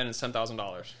Poker main event is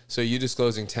 $10,000. So you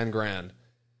disclosing 10 grand.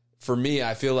 For me,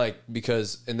 I feel like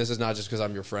because, and this is not just because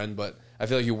I'm your friend, but I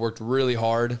feel like you worked really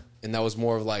hard, and that was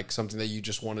more of like something that you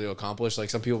just wanted to accomplish.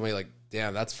 Like some people may like,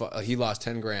 damn, that's he lost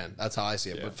 10 grand. That's how I see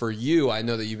it. Yeah. But for you, I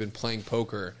know that you've been playing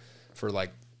poker for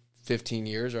like 15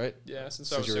 years, right? Yeah,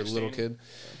 since I was you were 16. a little kid.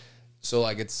 So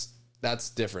like that's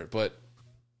different. But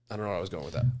I don't know where I was going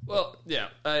with that. Well, yeah,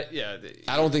 yeah.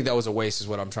 I don't think that was a waste, is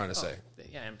what I'm trying to say.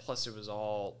 Yeah, and plus it was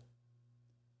all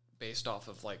based off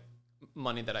of like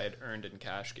money that I had earned in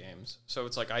cash games. So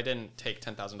it's like I didn't take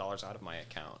 $10,000 out of my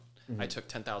account. I took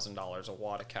 $10,000 a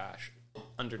wad of cash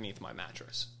underneath my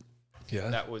mattress. Yeah,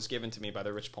 That was given to me by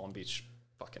the rich Palm Beach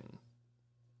fucking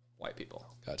white people.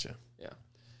 gotcha. Yeah.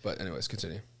 But anyways,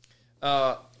 continue.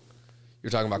 Uh, You're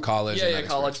talking about college. yeah, and yeah, that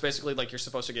college. experience. Basically, like you're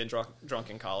supposed to get drunk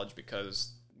in college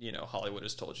because you know Hollywood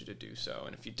has told you to do so.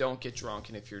 And if you don't get drunk,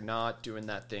 and if you're not doing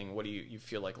that thing, what do you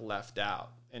feel like left out?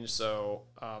 And so,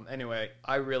 anyway,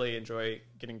 I really enjoy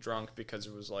getting drunk because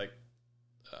it was like,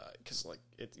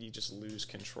 you just lose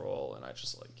control, and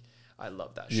I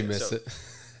love that. You shit. miss So it.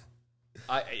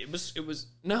 it was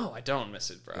no, I don't miss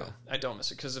it, bro. Yeah. I don't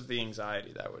miss it because of the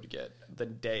anxiety that I would get the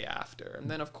day after, and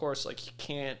then of course, like you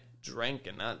can't drink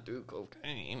and not do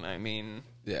cocaine. I mean,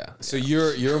 Yeah. So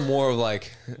you're more of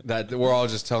like that. We're all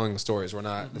just telling stories. We're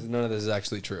not. None of this is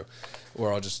actually true.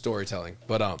 We're all just storytelling.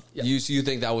 But you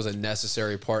think that was a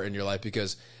necessary part in your life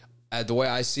because, the way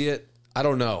I see it, I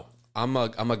don't know. I'm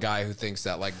a guy who thinks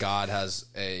that like God has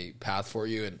a path for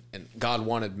you, and God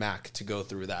wanted Mac to go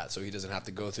through that, so he doesn't have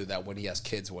to go through that when he has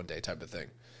kids one day, type of thing.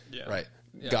 yeah, Right.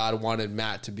 Yeah. God wanted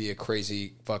Matt to be a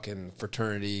crazy fucking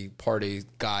fraternity party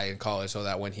guy in college so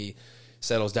that when he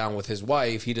settles down with his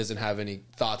wife, he doesn't have any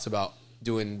thoughts about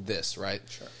doing this, right?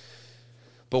 Sure.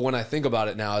 But when I think about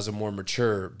it now as a more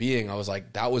mature being, I was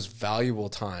like, that was valuable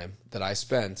time that I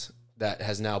spent that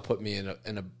has now put me in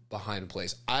a behind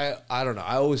place. I don't know.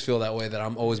 I always feel that way, that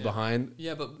I'm always behind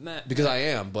Yeah, but Matt, because I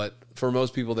am, but for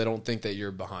most people, they don't think that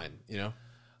you're behind, you know?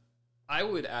 I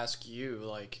would ask you,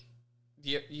 like,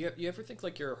 you ever think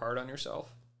like you're hard on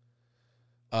yourself?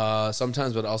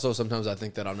 Sometimes, but also sometimes I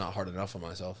think that I'm not hard enough on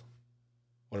myself.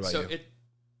 What about you?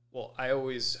 Well, I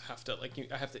always have to like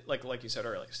you said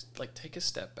earlier, like take a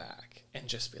step back and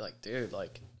just be like, dude,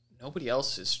 like nobody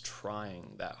else is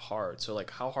trying that hard. So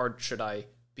like, how hard should I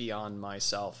be on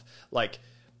myself? Like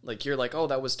you're like, oh,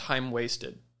 that was time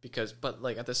wasted but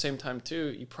like at the same time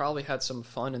too, you probably had some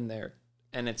fun in there,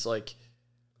 and it's like,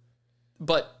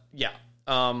 but yeah,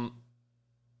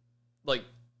 like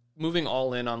moving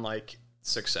all in on like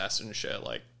success and shit,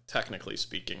 like technically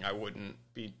speaking, I wouldn't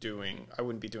be doing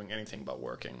anything but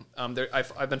working.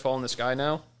 I've been following this guy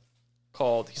now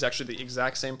he's actually the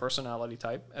exact same personality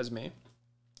type as me.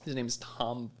 His name is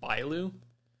Tom Bailu.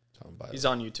 Tom Bailu. He's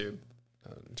on YouTube.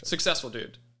 Successful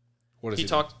dude. What is He he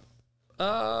talked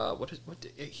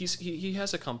he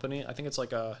has a company. I think it's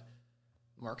like a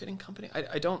marketing company.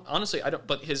 I don't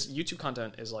but his YouTube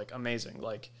content is like amazing.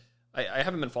 Like I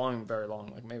haven't been following him very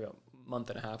long, like maybe a month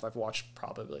and a half. I've watched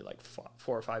probably like 4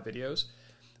 or 5 videos,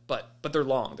 but they're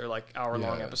long. They're like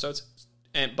hour-long episodes.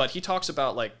 But he talks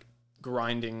about like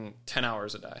grinding 10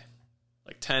 hours a day,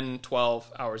 like 10,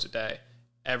 12 hours a day,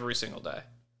 every single day,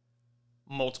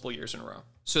 multiple years in a row.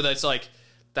 So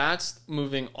that's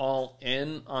moving all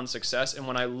in on success. And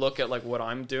when I look at like what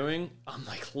I'm doing, I'm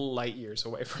like light years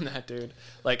away from that, dude.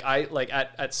 Like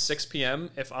at 6 p.m.,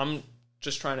 if I'm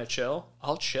just trying to chill,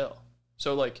 I'll chill.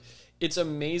 So like, it's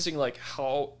amazing like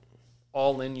how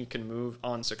all in you can move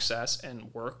on success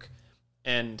and work,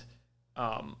 and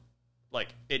like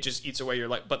it just eats away your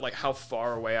life. But like how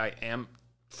far away I am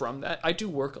from that. I do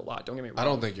work a lot. Don't get me wrong. I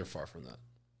don't think you're far from that.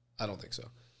 I don't think so,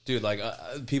 dude. Like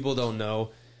people don't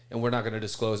know, and we're not going to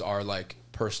disclose our like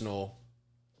personal,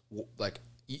 like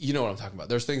you know what I'm talking about.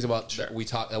 There's things about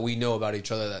that we know about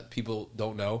each other that people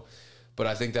don't know, but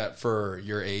I think that for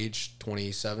your age,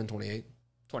 27, 28,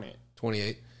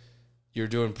 28, you're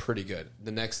doing pretty good.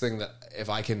 The next thing that if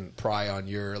I can pry on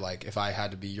your like if I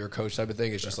had to be your coach type of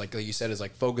thing, it's just like you said, is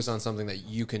like focus on something that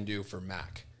you can do for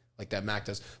Mac. Like that Mac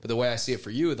does. But the way I see it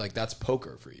for you, like that's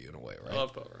poker for you in a way, right? I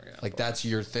love poker, yeah. Like that's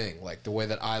your thing. Like the way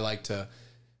that I like to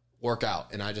work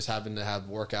out, and I just happen to have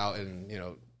workout and, you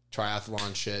know,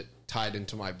 triathlon shit tied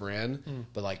into my brand.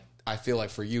 But like I feel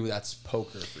like for you, that's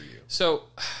poker for you. So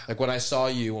like when I saw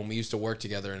you when we used to work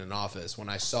together in an office, when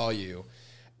I saw you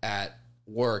at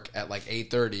work at like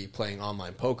 8:30 playing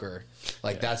online poker,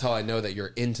 like that's how I know that you're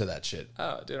into that shit.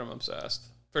 Oh, dude, I'm obsessed.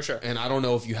 For sure. And I don't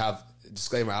know if you have,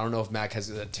 disclaimer, I don't know if Mac has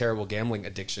a terrible gambling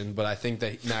addiction, but I think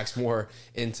that Mac's more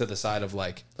into the side of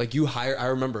like you hire, I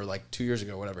remember like 2 years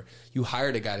ago, whatever, you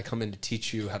hired a guy to come in to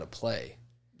teach you how to play.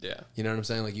 Yeah. You know what I'm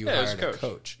saying? Like you Yeah, hired a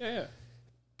coach. Yeah.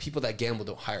 People that gamble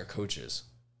don't hire coaches.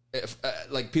 If,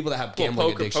 like people that have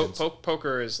gambling addictions.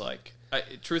 Poker is like,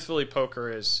 truthfully, poker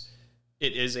is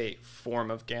a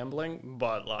form of gambling,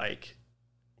 but like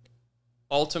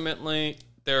ultimately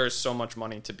there is so much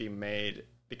money to be made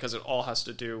because it all has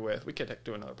to do with, we could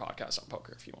do another podcast on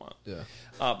poker if you want. Yeah.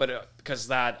 Because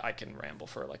that I can ramble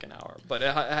for like an hour, but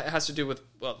it has to do with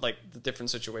like the different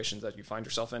situations that you find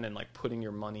yourself in and like putting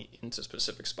your money into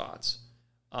specific spots.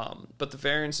 But the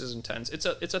variance is intense. It's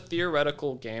a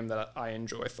theoretical game that I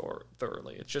enjoy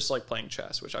thoroughly. It's just like playing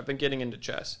chess, which I've been getting into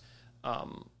chess a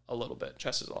little bit.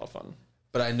 Chess is a lot of fun.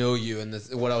 But I know you, and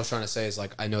what I was trying to say is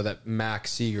like I know that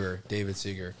David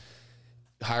Seeger,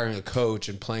 hiring a coach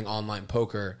and playing online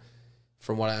poker,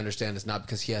 from what I understand, is not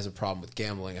because he has a problem with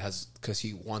gambling. It has because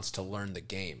he wants to learn the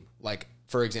game. Like,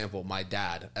 for example, my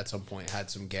dad at some point had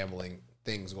some gambling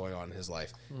things going on in his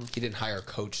life. He didn't hire a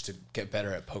coach to get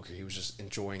better at poker. He was just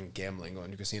enjoying gambling,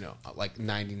 going to casino, like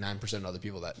 99% of other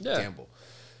people that gamble.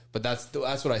 But that's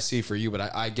what I see for you.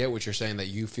 But I get what you're saying, that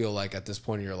you feel like at this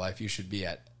point in your life you should be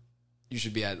at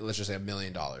let's just say $1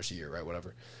 million a year, right?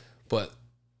 Whatever. But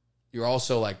you're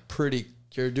also like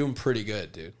you're doing pretty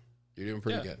good, dude. You're doing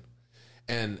pretty good.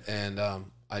 And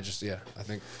I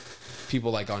think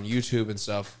people like on YouTube and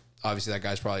stuff, obviously that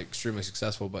guy's probably extremely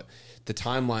successful, but the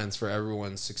timelines for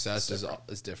everyone's success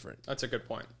is different. That's a good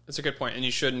point. That's a good point. And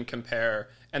you shouldn't compare.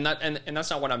 And that's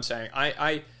not what I'm saying.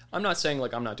 I'm not saying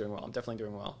like I'm not doing well. I'm definitely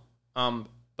doing well.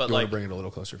 But you like, want to bring it a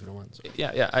little closer if you don't mind. So.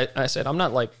 Yeah. I said I'm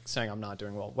not like saying I'm not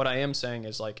doing well. What I am saying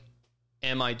is like,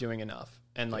 am I doing enough?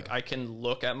 And like I can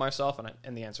look at myself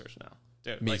and the answer is no.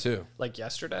 Dude, Me too. Like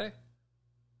yesterday,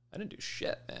 I didn't do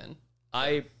shit, man.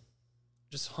 I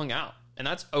just hung out, and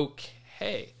that's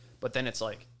okay. But then it's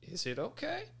like, is it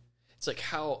okay? It's like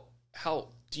how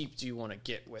deep do you want to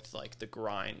get with like the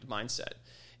grind mindset?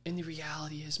 And the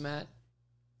reality is, Matt,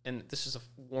 and this is a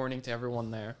warning to everyone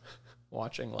there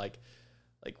watching, like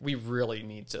we really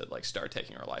need to like start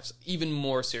taking our lives even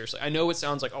more seriously. I know it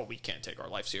sounds like, oh, we can't take our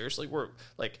life seriously. We're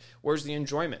like, where's the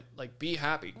enjoyment? Like, be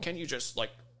happy. Can you just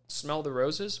like smell the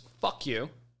roses? Fuck you.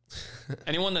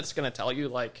 Anyone that's gonna tell you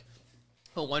like,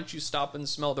 oh, why don't you stop and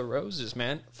smell the roses,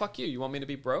 man? Fuck you. You want me to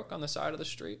be broke on the side of the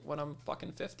street when I'm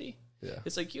fucking 50? Yeah.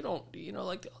 It's like, you don't,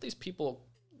 like all these people,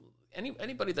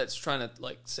 anybody that's trying to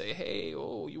like say, hey,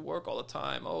 oh, you work all the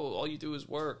time. Oh, all you do is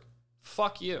work.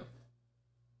 Fuck you.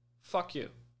 Fuck you.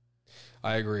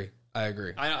 I agree.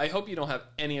 I hope you don't have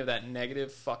any of that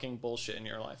negative fucking bullshit in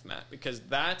your life, Matt, because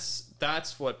that's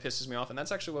what pisses me off, and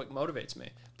that's actually what motivates me.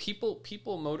 People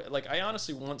like, I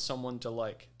honestly want someone to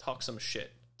like talk some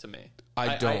shit to me.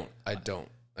 I don't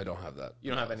have that.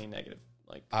 You don't have any negative,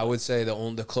 like, I would say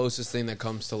the closest thing that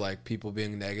comes to like people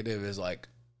being negative is like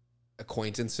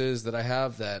acquaintances that I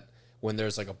have, that when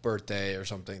there's like a birthday or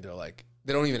something, they're like,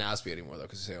 they don't even ask me anymore though,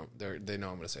 because they know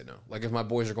I'm gonna say no. Like if my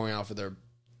boys are going out for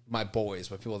my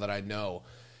people that I know,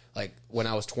 like when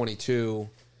I was 22,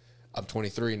 I'm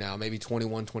 23 now, maybe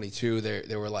 21, 22,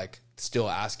 they were like still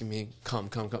asking me, come.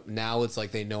 Now it's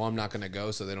like they know I'm not going to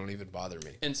go, so they don't even bother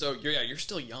me. And so you're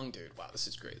still young, dude. Wow, this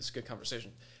is great. This is a good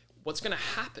conversation. What's going to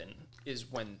happen is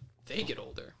when they get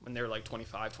older, when they're like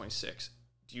 25, 26,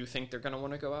 do you think they're going to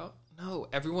want to go out? No,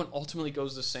 everyone ultimately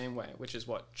goes the same way, which is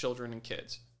what? Children and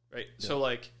kids, right? Yeah. So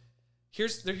like,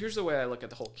 here's the way I look at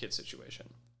the whole kid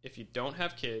situation. If you don't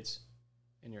have kids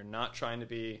and you're not trying to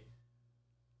be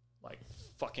like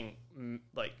fucking,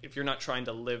 like if you're not trying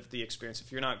to live the experience,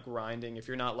 if you're not grinding, if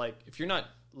you're not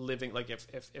living, like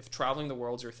if traveling the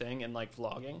world's your thing and like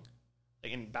vlogging,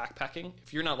 like in backpacking,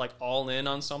 if you're not like all in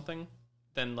on something,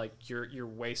 then like you're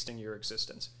wasting your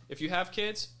existence. If you have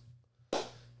kids,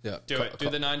 Yeah. Do it. Do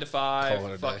the 9 to call it a 5.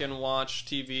 day. Fucking watch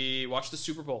TV. Watch the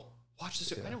Super Bowl. Watch the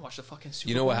Super. I didn't watch the fucking Super Bowl.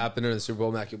 You know what happened during the Super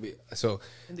Bowl, Mac?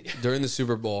 During the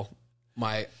Super Bowl,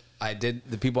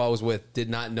 the people I was with did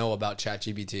not know about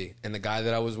ChatGPT, and the guy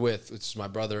that I was with, which is my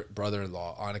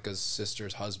brother-in-law, Annika's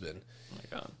sister's husband, Oh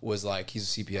my God. was like, he's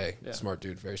a CPA, Yeah. smart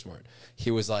dude, very smart.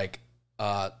 He was like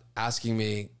asking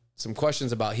me some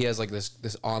questions about, he has like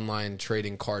this online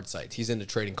trading card site. He's into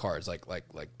trading cards, like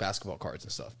basketball cards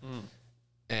and stuff.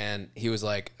 And he was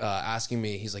like asking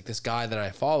me, he's like, this guy that I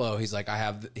follow, he's like,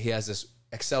 he has this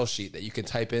Excel sheet that you can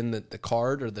type in the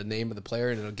card or the name of the player,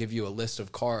 and it'll give you a list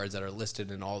of cards that are listed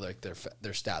in all their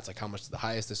stats, like how much the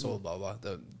highest they sold, blah, blah,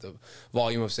 the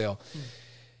volume of sale.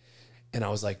 And I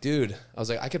was like, dude,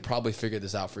 I could probably figure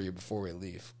this out for you before we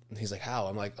leave. And he's like, how?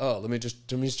 I'm like, oh, let me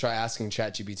just try asking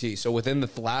ChatGPT. So within the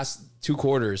last 2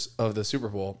 quarters of the Super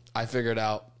Bowl, I figured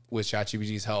out with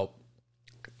ChatGPT's help,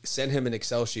 send him an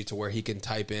Excel sheet to where he can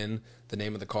type in the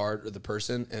name of the card or the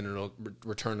person, and it'll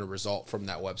return a result from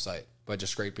that website by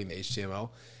just scraping the HTML.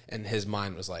 And his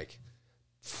mind was like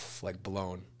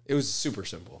blown. It was super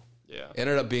simple. Yeah. It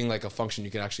ended up being like a function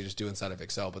you can actually just do inside of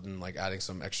Excel, but then like adding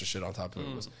some extra shit on top of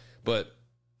it was. But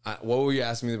what were you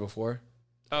asking me before?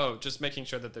 Oh, just making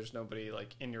sure that there's nobody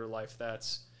like in your life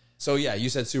that's. So yeah, you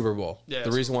said Super Bowl. Yeah,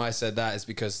 the reason why I said that is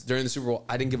because during the Super Bowl,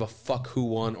 I didn't give a fuck who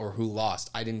won or who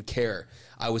lost. I didn't care.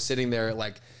 I was sitting there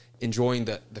like enjoying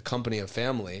the company of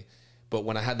family. But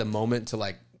when I had the moment to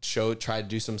like try to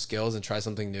do some skills and try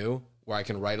something new, where I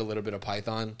can write a little bit of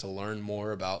Python to learn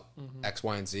more about X,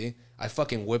 Y, and Z, I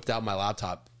fucking whipped out my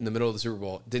laptop in the middle of the Super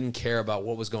Bowl. Didn't care about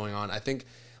what was going on. I think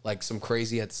like some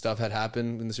crazy stuff had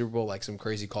happened in the Super Bowl, like some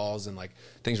crazy calls and like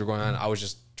things were going on. I was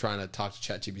just trying to talk to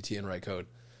ChatGPT and write code.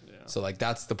 So like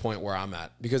that's the point where I'm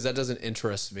at, because that doesn't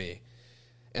interest me.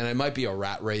 And it might be a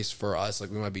rat race for us.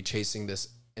 Like we might be chasing this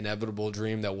inevitable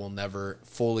dream that will never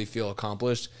fully feel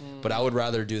accomplished. But I would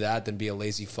rather do that than be a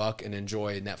lazy fuck and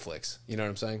enjoy Netflix. You know what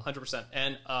I'm saying? 100%.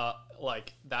 And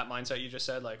like that mindset you just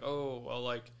said, like,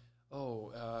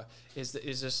 is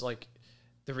this like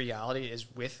the reality is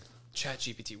with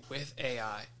ChatGPT, with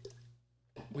AI,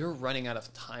 we're running out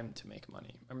of time to make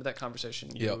money. Remember that conversation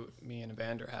me and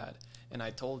Evander had? And I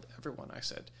told everyone, I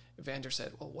said, Evander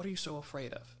said, well, what are you so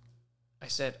afraid of? I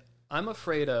said, I'm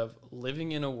afraid of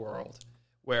living in a world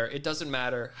where it doesn't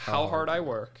matter how hard I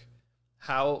work,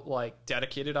 how like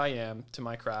dedicated I am to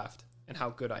my craft, and how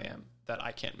good I am, that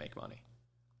I can't make money.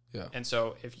 Yeah. And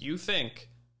so if you think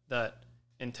that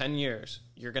in 10 years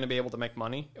you're going to be able to make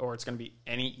money, or it's going to be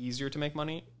any easier to make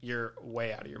money, you're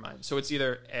way out of your mind. So it's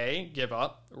either A, give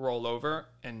up, roll over,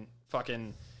 and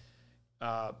fucking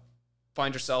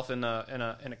find yourself in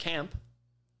a camp,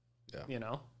 a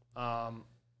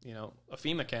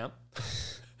FEMA camp.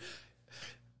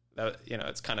 That,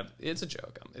 it's a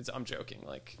joke. I'm joking.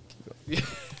 Like,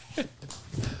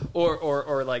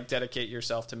 or like dedicate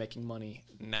yourself to making money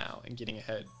now and getting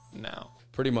ahead now.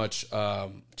 Pretty much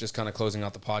just kind of closing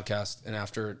out the podcast, and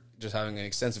after just having an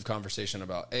extensive conversation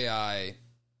about AI,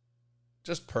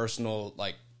 just personal,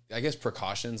 like, I guess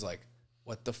precautions, like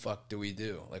what the fuck do we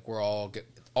do? Like all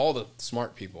the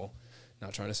smart people,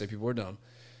 not trying to say people are dumb,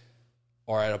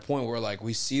 are at a point where like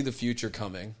we see the future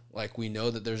coming. Like we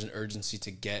know that there's an urgency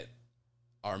to get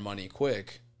our money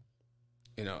quick.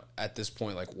 At this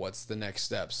point, like what's the next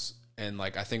steps? And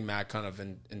like I think Matt kind of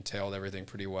entailed everything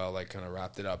pretty well, like kind of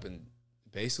wrapped it up, and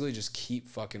basically just keep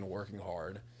fucking working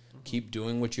hard, keep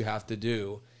doing what you have to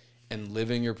do, and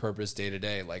living your purpose day to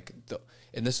day. Like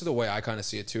and this is the way I kind of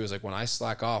see it too, is like when I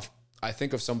slack off, I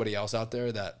think of somebody else out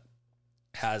there that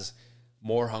has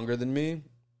more hunger than me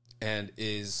and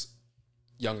is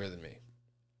younger than me.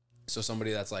 So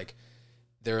somebody that's like,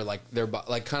 they're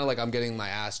kind of like I'm getting my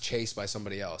ass chased by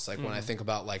somebody else. Like when I think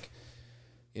about like,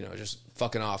 just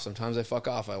fucking off. Sometimes I fuck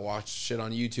off. I watch shit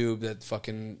on YouTube that's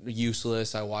fucking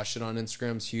useless. I watch shit on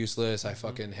Instagram. It's useless. I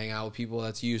fucking hang out with people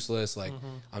that's useless. Like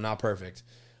I'm not perfect,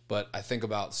 but I think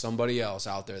about somebody else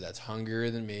out there that's hungrier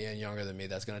than me and younger than me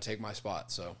that's going to take my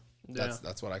spot. So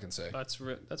that's what I can say. That's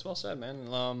well said,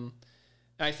 man.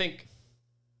 I think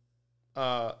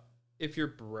if you're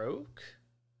broke,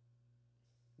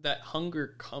 that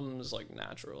hunger comes like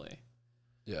naturally.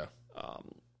 Yeah.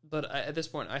 But at this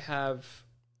point, I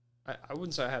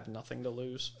wouldn't say I have nothing to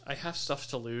lose. I have stuff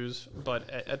to lose, but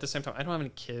at the same time, I don't have any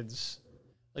kids.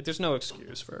 Like, there's no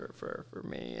excuse for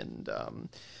me. And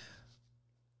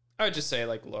I would just say,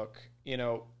 like, look,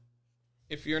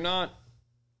 if you're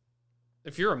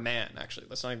a man, actually,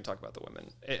 let's not even talk about the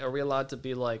women. Are we allowed to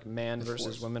be like man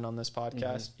versus women on this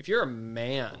podcast? If you're a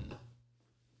man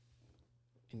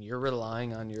and you're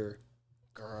relying on your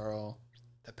girl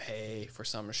to pay for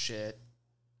some shit,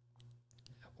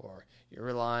 or you're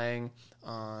relying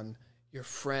on your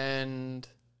friend's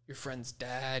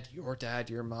dad,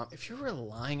 your mom, if you're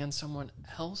relying on someone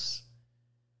else,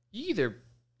 you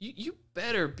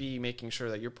better be making sure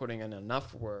that you're putting in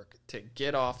enough work to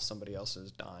get off somebody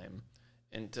else's dime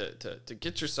and to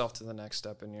get yourself to the next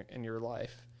step in your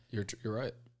life. You're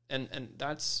right. And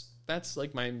that's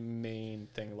like my main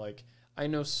thing. Like, I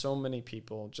know so many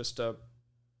people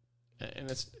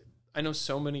I know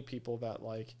so many people that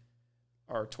like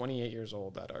are 28 years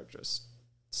old that are just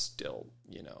still,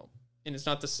 you know, and it's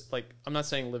not this, like, I'm not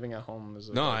saying living at home is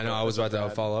No, I know. I was about to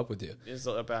follow up with you. Is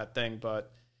a bad thing,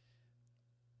 but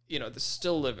you know, they're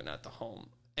still living at the home.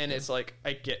 And it's like,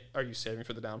 are you saving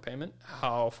for the down payment?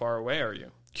 How far away are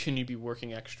you? Can you be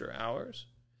working extra hours?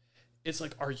 It's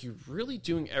like, are you really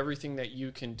doing everything that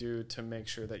you can do to make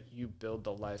sure that you build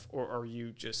the life, or are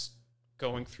you just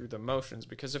going through the motions?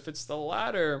 Because if it's the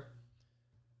latter,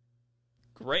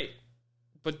 great.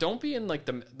 But don't be in like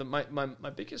my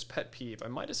biggest pet peeve, I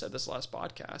might have said this last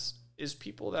podcast, is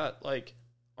people that like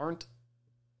aren't,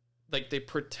 like, they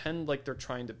pretend like they're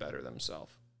trying to better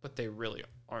themselves, but they really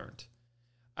aren't.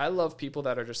 I love people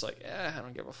that are just like, I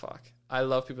don't give a fuck. I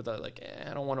love people that are like,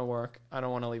 I don't want to work. I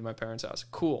don't want to leave my parents' house.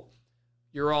 Cool.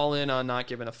 You're all in on not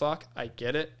giving a fuck. I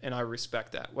get it, and I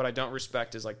respect that. What I don't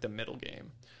respect is like the middle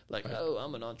game. Like, oh,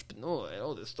 I'm an entrepreneur.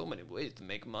 Oh, there's so many ways to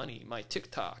make money. My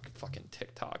TikTok. Fucking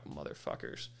TikTok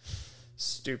motherfuckers.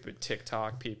 Stupid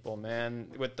TikTok people,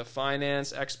 man. With the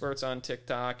finance experts on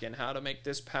TikTok and how to make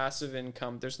this passive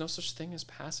income. There's no such thing as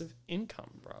passive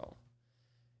income, bro.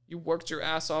 You worked your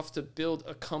ass off to build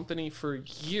a company for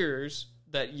years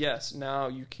that, yes, now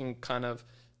you can kind of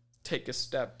take a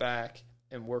step back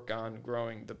and work on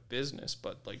growing the business.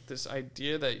 But like, this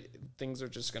idea that things are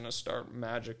just going to start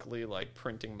magically like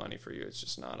printing money for you, it's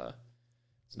just not a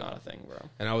thing, bro.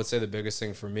 And I would say the biggest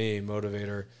thing for me,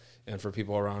 motivator, and for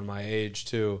people around my age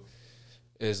too,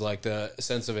 is like the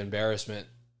sense of embarrassment.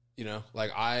 You know,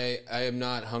 like I am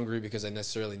not hungry because I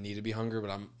necessarily need to be hungry, but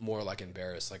I'm more like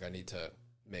embarrassed. Like, I need to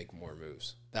make more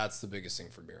moves. That's the biggest thing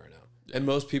for me right now. Yeah. And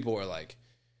most people, like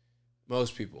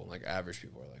average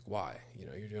people, are like, why? You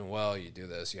know, you're doing well, you do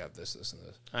this, you have this, this, and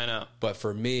this. I know. But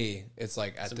for me, it's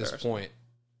like, at this point,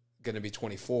 going to be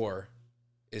 24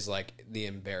 is like the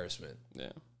embarrassment.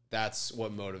 Yeah. That's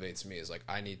what motivates me, is like,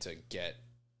 I need to get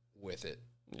with it.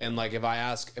 Yeah. And like, if I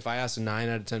ask 9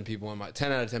 out of 10 people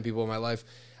 10 out of 10 people in my life,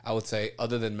 I would say,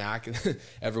 other than Mac and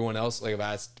everyone else, like, if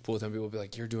I asked full-time people, would be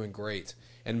like, you're doing great.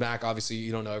 And Mac, obviously,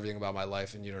 you don't know everything about my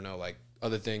life, and you don't know like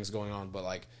other things going on, but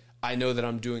like, I know that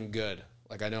I'm doing good.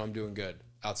 Like, I know I'm doing good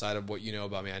outside of what you know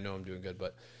about me. I know I'm doing good,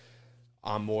 but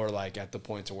I'm more like at the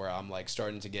point to where I'm like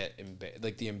starting to get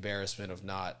like the embarrassment of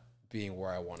not being where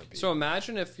I want to be. So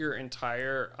imagine if your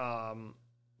entire,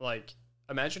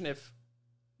 imagine if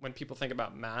when people think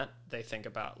about Matt, they think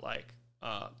about like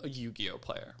a Yu-Gi-Oh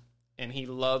player. And he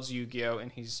loves Yu-Gi-Oh!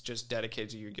 And he's just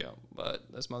dedicated to Yu-Gi-Oh!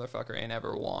 But this motherfucker ain't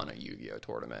ever won a Yu-Gi-Oh!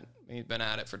 Tournament. He's been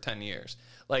at it for 10 years.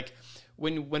 Like,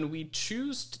 when we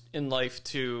choose in life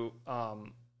to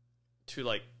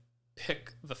like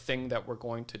pick the thing that we're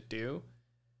going to do,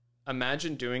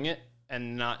 imagine doing it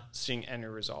and not seeing any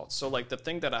results. So like, the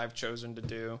thing that I've chosen to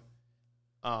do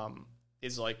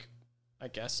is like, I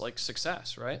guess, like,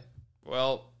 success, right?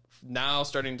 Well, now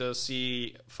starting to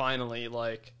see finally,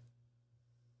 like,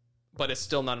 but it's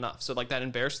still not enough. So like, that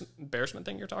embarrassment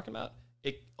thing you're talking about,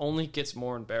 it only gets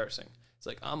more embarrassing. It's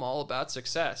like, I'm all about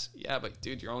success. Yeah, but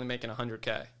dude, you're only making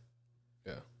 100K.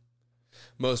 Yeah.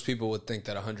 Most people would think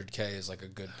that 100K is like a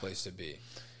good place to be.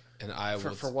 And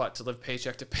for what? To live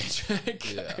paycheck to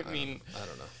paycheck? Yeah, I mean, I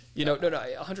don't know. You know, no,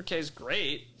 100K is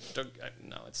great.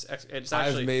 No, it's actually.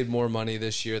 I've made more money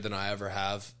this year than I ever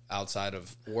have outside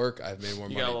of work. I've made more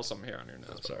money. You got a little something here on your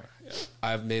nose. Sorry. Yeah.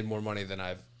 I've made more money than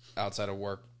I've outside of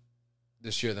work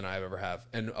this year than I ever have,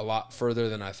 and a lot further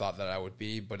than I thought that I would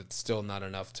be, but it's still not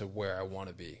enough to where I want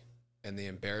to be. And the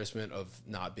embarrassment of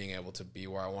not being able to be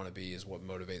where I want to be is what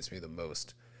motivates me the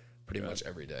most pretty much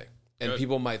every day. And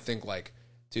people might think like,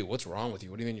 dude, what's wrong with you?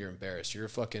 What do you mean you're embarrassed? You're a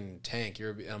fucking tank.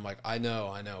 And I'm like, I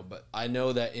know, but I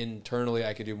know that internally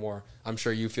I could do more. I'm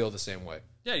sure you feel the same way.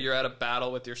 Yeah, you're at a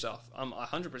battle with yourself.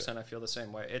 100% I feel the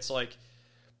same way. It's like,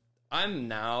 I'm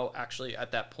now actually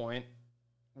at that point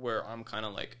where I'm kind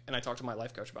of like, and I talked to my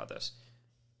life coach about this,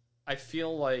 I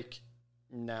feel like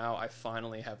now I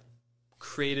finally have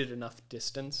created enough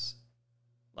distance,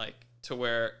 like, to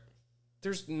where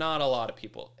there's not a lot of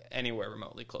people anywhere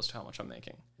remotely close to how much I'm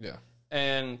making. Yeah.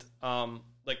 And,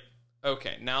 like,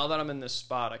 okay, now that I'm in this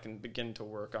spot, I can begin to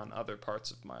work on other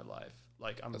parts of my life.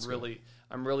 Like, I'm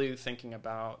really thinking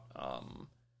about,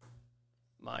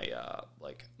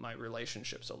 my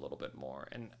relationships a little bit more,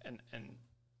 and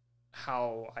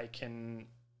how I can,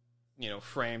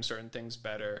 frame certain things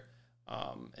better,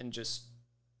 and just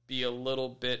be a little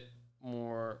bit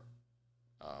more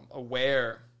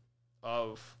aware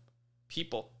of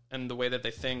people and the way that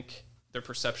they think, their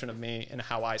perception of me, and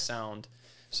how I sound.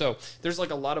 So there's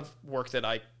like a lot of work that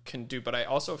I can do, but I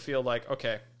also feel like,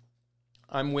 okay,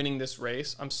 I'm winning this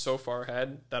race. I'm so far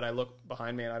ahead that I look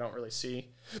behind me and I don't really see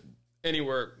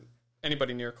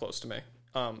anybody near close to me.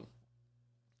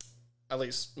 At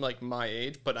least like my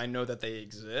age, but I know that they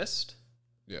exist.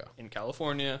 Yeah. In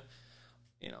California,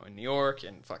 in New York,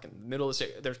 in fucking middle of the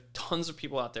state. There's tons of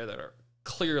people out there that are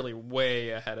clearly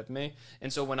way ahead of me.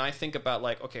 And so when I think about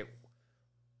like, okay,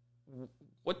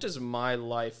 what does my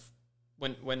life,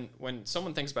 when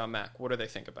someone thinks about Mac, what do they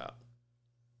think about?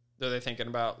 Are they thinking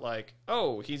about like,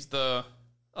 he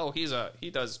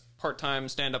does part-time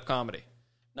stand-up comedy?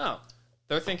 No,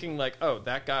 they're thinking like,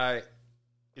 that guy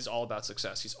is all about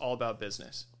success. He's all about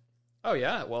business. Oh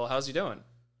yeah, well, how's he doing?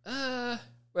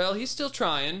 Well, he's still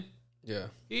trying. Yeah.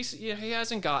 He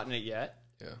hasn't gotten it yet.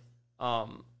 Yeah.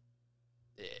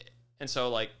 And so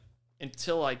like,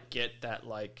 until I get that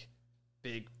like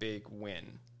big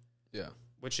win, yeah,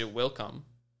 which it will come.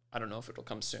 I don't know if it'll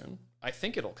come soon. I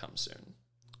think it'll come soon.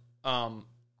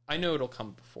 I know it'll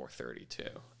come before 30 too.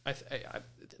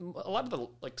 A lot of the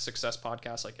like success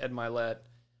podcasts, like Ed Milet,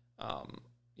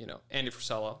 Andy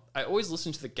Frisella, I always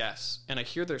listen to the guests and I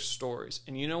hear their stories.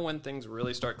 And when things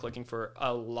really start clicking for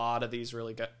a lot of these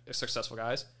really successful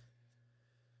guys?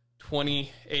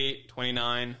 28,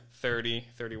 29, 30,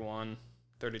 31,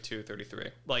 32, 33.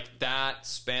 Like that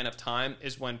span of time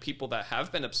is when people that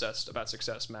have been obsessed about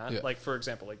success, Matt, like for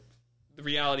example, like the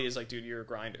reality is like, dude, you're a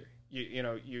grinder.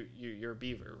 You're a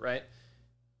beaver, right?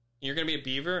 You're going to be a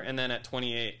beaver. And then at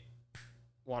 28,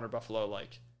 Water Buffalo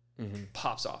like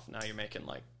pops off. Now you're making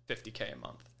like $50K a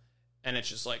month. And it's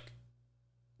just like,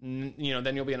 then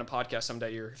you'll be in a podcast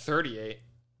someday. You're 38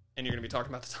 and you're going to be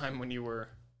talking about the time when you were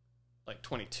like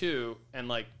 22 and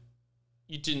like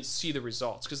you didn't see the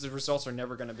results, because the results are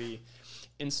never going to be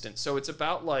instant. So it's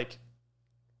about like,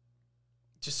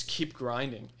 just keep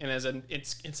grinding. And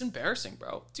it's embarrassing,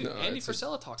 bro. Dude, no, Andy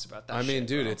Frisella talks about that. I mean, shit,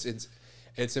 dude, bro.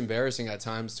 it's embarrassing at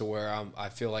times to where I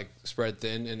feel like spread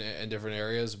thin in different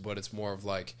areas, but it's more of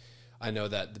like, I know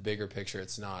that the bigger picture,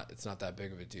 it's not that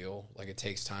big of a deal. Like it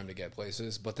takes time to get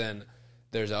places, but then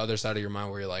there's the other side of your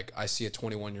mind where you're like, I see a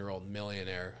 21-year-old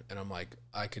millionaire and I'm like,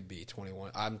 I could be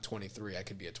 21. I'm 23. I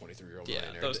could be a 23-year-old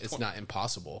millionaire. It's not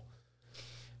impossible.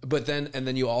 But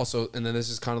then you also, and then this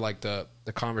is kind of like the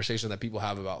conversation that people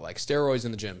have about like steroids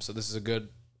in the gym. So this is a good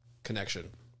connection.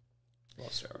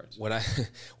 Love steroids. When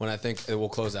I think, we'll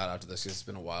close out after this because it's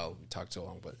been a while. We talked so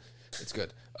long, but it's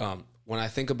good. When I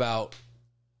think about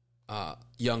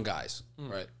young guys,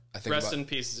 right? I think Rest in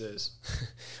pieces.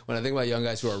 When I think about young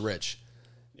guys who are rich,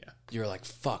 yeah, you're like,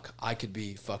 fuck, I could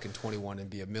be fucking 21 and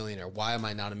be a millionaire. Why am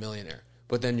I not a millionaire?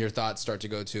 But then your thoughts start to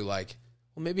go to like,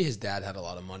 well, maybe his dad had a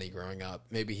lot of money growing up.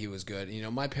 Maybe he was good.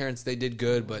 My parents, they did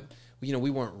good, but we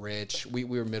weren't rich. We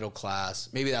were middle class.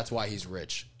 Maybe that's why he's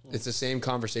rich. It's the same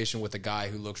conversation with a guy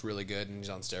who looks really good and he's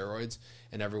on steroids,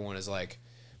 and everyone is like,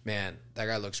 man, that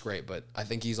guy looks great, but I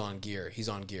think he's on gear. He's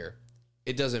on gear.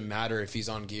 It doesn't matter if he's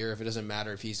on gear. It doesn't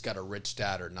matter if he's got a rich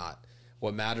dad or not.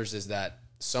 What matters is that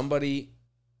somebody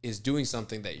is doing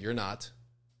something that you're not,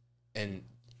 and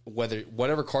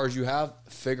whatever cars you have,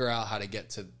 figure out how to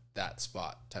get to that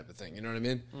spot type of thing. You know what I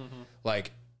mean? Mm-hmm.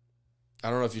 Like, I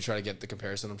don't know if you try to get the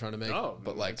comparison I'm trying to make. No,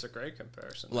 but like, it's a great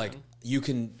comparison. Like, you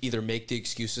can either make the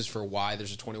excuses for why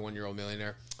there's a 21-year-old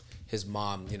millionaire. His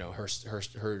mom, her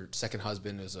second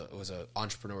husband was a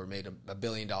entrepreneur, made $1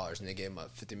 billion, and they gave him a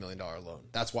 $50 million loan.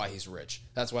 That's why he's rich.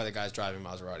 That's why the guy's driving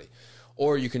Maserati.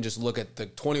 Or you can just look at the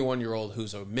 21-year-old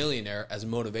who's a millionaire as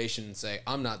motivation and say,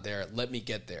 I'm not there. Let me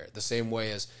get there. The same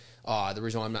way as, the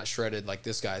reason why I'm not shredded like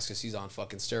this guy is because he's on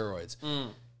fucking steroids.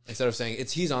 Instead of saying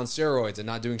he's on steroids and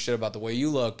not doing shit about the way you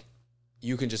look,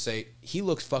 you can just say, he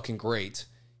looks fucking great.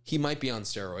 He might be on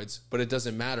steroids, but it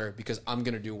doesn't matter because I'm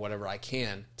going to do whatever I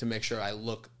can to make sure I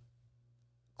look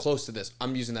close to this.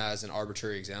 I'm using that as an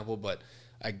arbitrary example, but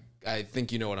I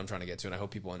think you know what I'm trying to get to, and I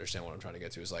hope people understand what I'm trying to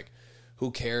get to. Is like,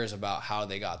 who cares about how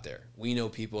they got there? We know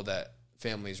people that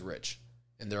family's rich,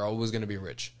 and they're always going to be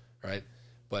rich, right?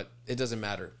 But it doesn't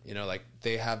matter. Like,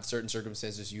 they have certain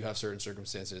circumstances, you have certain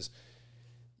circumstances.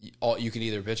 You can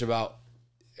either bitch about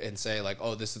and say like,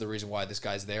 oh, this is the reason why this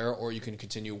guy's there, or you can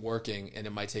continue working and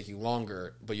it might take you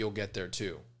longer, but you'll get there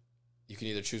too. You can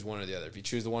either choose one or the other. If you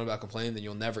choose the one about complaining, then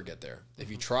you'll never get there. If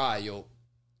you try,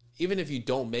 even if you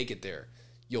don't make it there,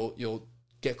 you'll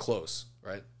get close,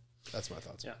 right? That's my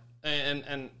thoughts. Yeah,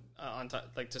 and on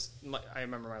top, like I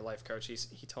remember my life coach.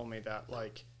 He told me that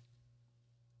like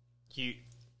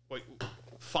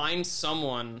find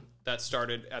someone that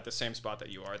started at the same spot that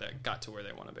you are that got to where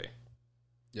they want to be.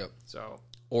 Yep. So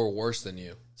or worse than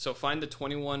you. So find the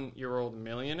 21-year-old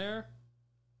millionaire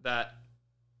that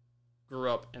grew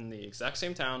up in the exact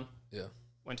same town. Yeah.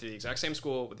 Went to the exact same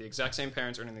school with the exact same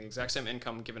parents, earning the exact same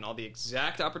income, given all the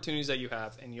exact opportunities that you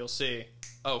have, and you'll see,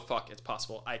 oh fuck, it's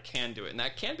possible. I can do it, and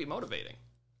that can be motivating.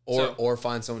 Or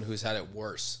find someone who's had it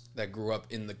worse, that grew up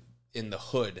in the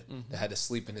hood, that had to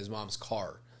sleep in his mom's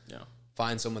car. Yeah.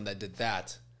 Find someone that did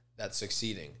that's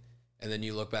succeeding, and then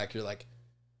you look back, you're like,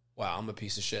 wow, I'm a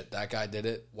piece of shit. That guy did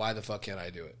it. Why the fuck can't I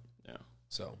do it? Yeah.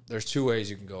 So there's two ways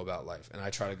you can go about life, and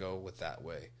I try to go with that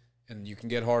way. And you can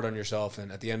get hard on yourself,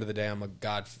 and at the end of the day, I'm a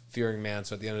God-fearing man,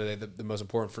 so at the end of the day, the most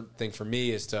important thing for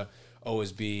me is to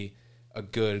always be a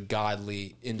good,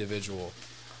 godly individual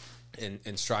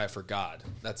and strive for God.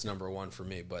 That's number one for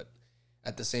me. But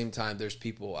at the same time, there's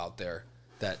people out there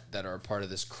that are a part of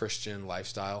this Christian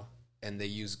lifestyle, and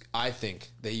I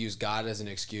think they use God as an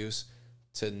excuse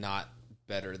to not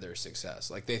better their success.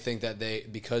 Like they think that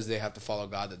because they have to follow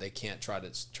God, that they can't try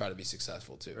to be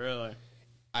successful too. Really?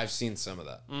 I've seen some of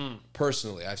that.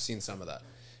 Personally, I've seen some of that.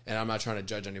 And I'm not trying to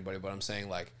judge anybody, but I'm saying,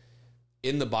 like,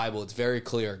 in the Bible, it's very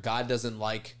clear. God doesn't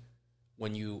like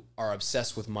when you are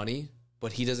obsessed with money,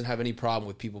 but he doesn't have any problem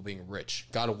with people being rich.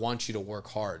 God wants you to work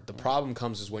hard. The problem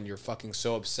comes is when you're fucking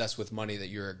so obsessed with money that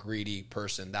you're a greedy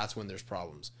person. That's when there's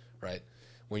problems, right?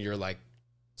 When you're, like,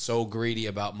 so greedy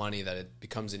about money that it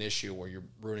becomes an issue where you're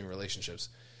ruining relationships.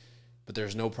 But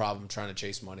there's no problem trying to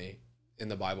chase money. In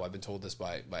the Bible, I've been told this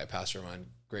by a pastor of mine,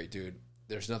 great dude.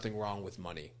 There's nothing wrong with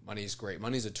money. Money's great.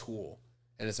 Money's a tool,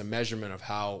 and it's a measurement of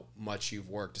how much you've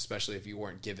worked, especially if you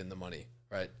weren't given the money,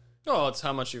 right? Oh, it's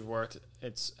how much you've worked.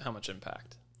 It's how much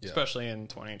impact, Yeah. especially in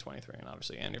 2023. And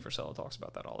obviously, Andy Frisella talks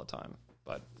about that all the time.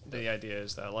 But the idea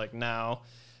is that, like, now,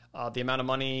 the amount of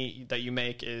money that you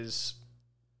make is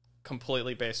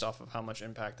completely based off of how much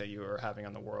impact that you are having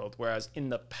on the world. Whereas in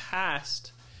the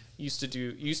past, you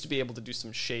used to be able to do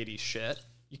some shady shit.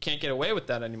 You can't get away with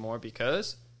that anymore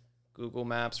because Google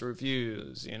Maps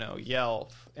reviews,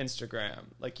 Yelp, Instagram.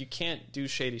 Like, you can't do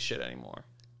shady shit anymore.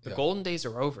 The golden days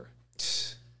are over.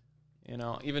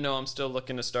 Even though I'm still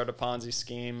looking to start a Ponzi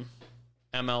scheme,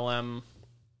 MLM,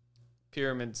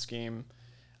 pyramid scheme.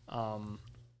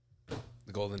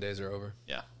 The golden days are over.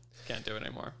 Yeah, can't do it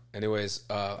anymore. Anyways,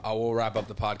 I will wrap up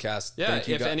the podcast. Yeah,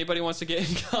 if anybody wants to get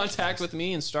in contact with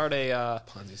me and start a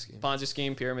Ponzi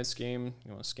scheme, pyramid scheme,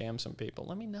 you want to scam some people,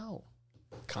 let me know.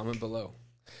 Comment below.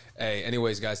 Hey,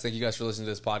 anyways, guys, thank you guys for listening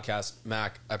to this podcast.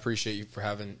 Mac, I appreciate you for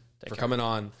coming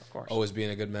on. Of course. Always being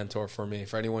a good mentor for me.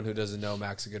 For anyone who doesn't know,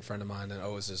 Mac's a good friend of mine and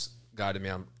always has guided me.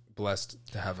 I'm blessed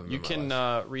to have him. You can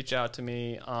reach out to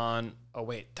me on. Oh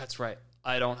wait, that's right.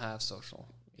 I don't have social.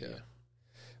 Yeah.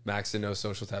 Mac's a no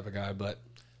social type of guy, but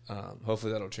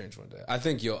hopefully that'll change one day. I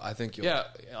think you'll. Yeah,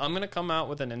 I'm gonna come out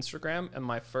with an Instagram, and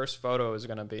my first photo is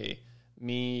gonna be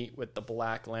me with the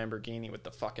black Lamborghini with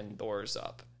the fucking doors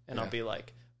up, and I'll be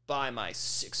like, "Buy my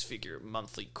 6-figure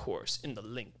monthly course in the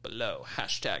link below."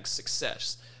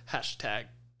 #success. And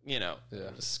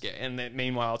then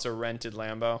meanwhile, it's a rented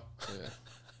Lambo.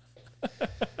 Yeah.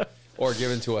 Or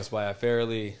given to us by a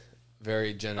very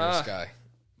generous guy.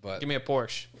 But Give me a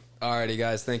Porsche. Alrighty,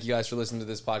 guys. Thank you guys for listening to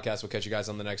this podcast. We'll catch you guys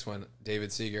on the next one.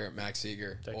 David Seeger, Max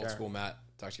Seeger, Old School Matt.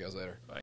 Talk to you guys later. Bye.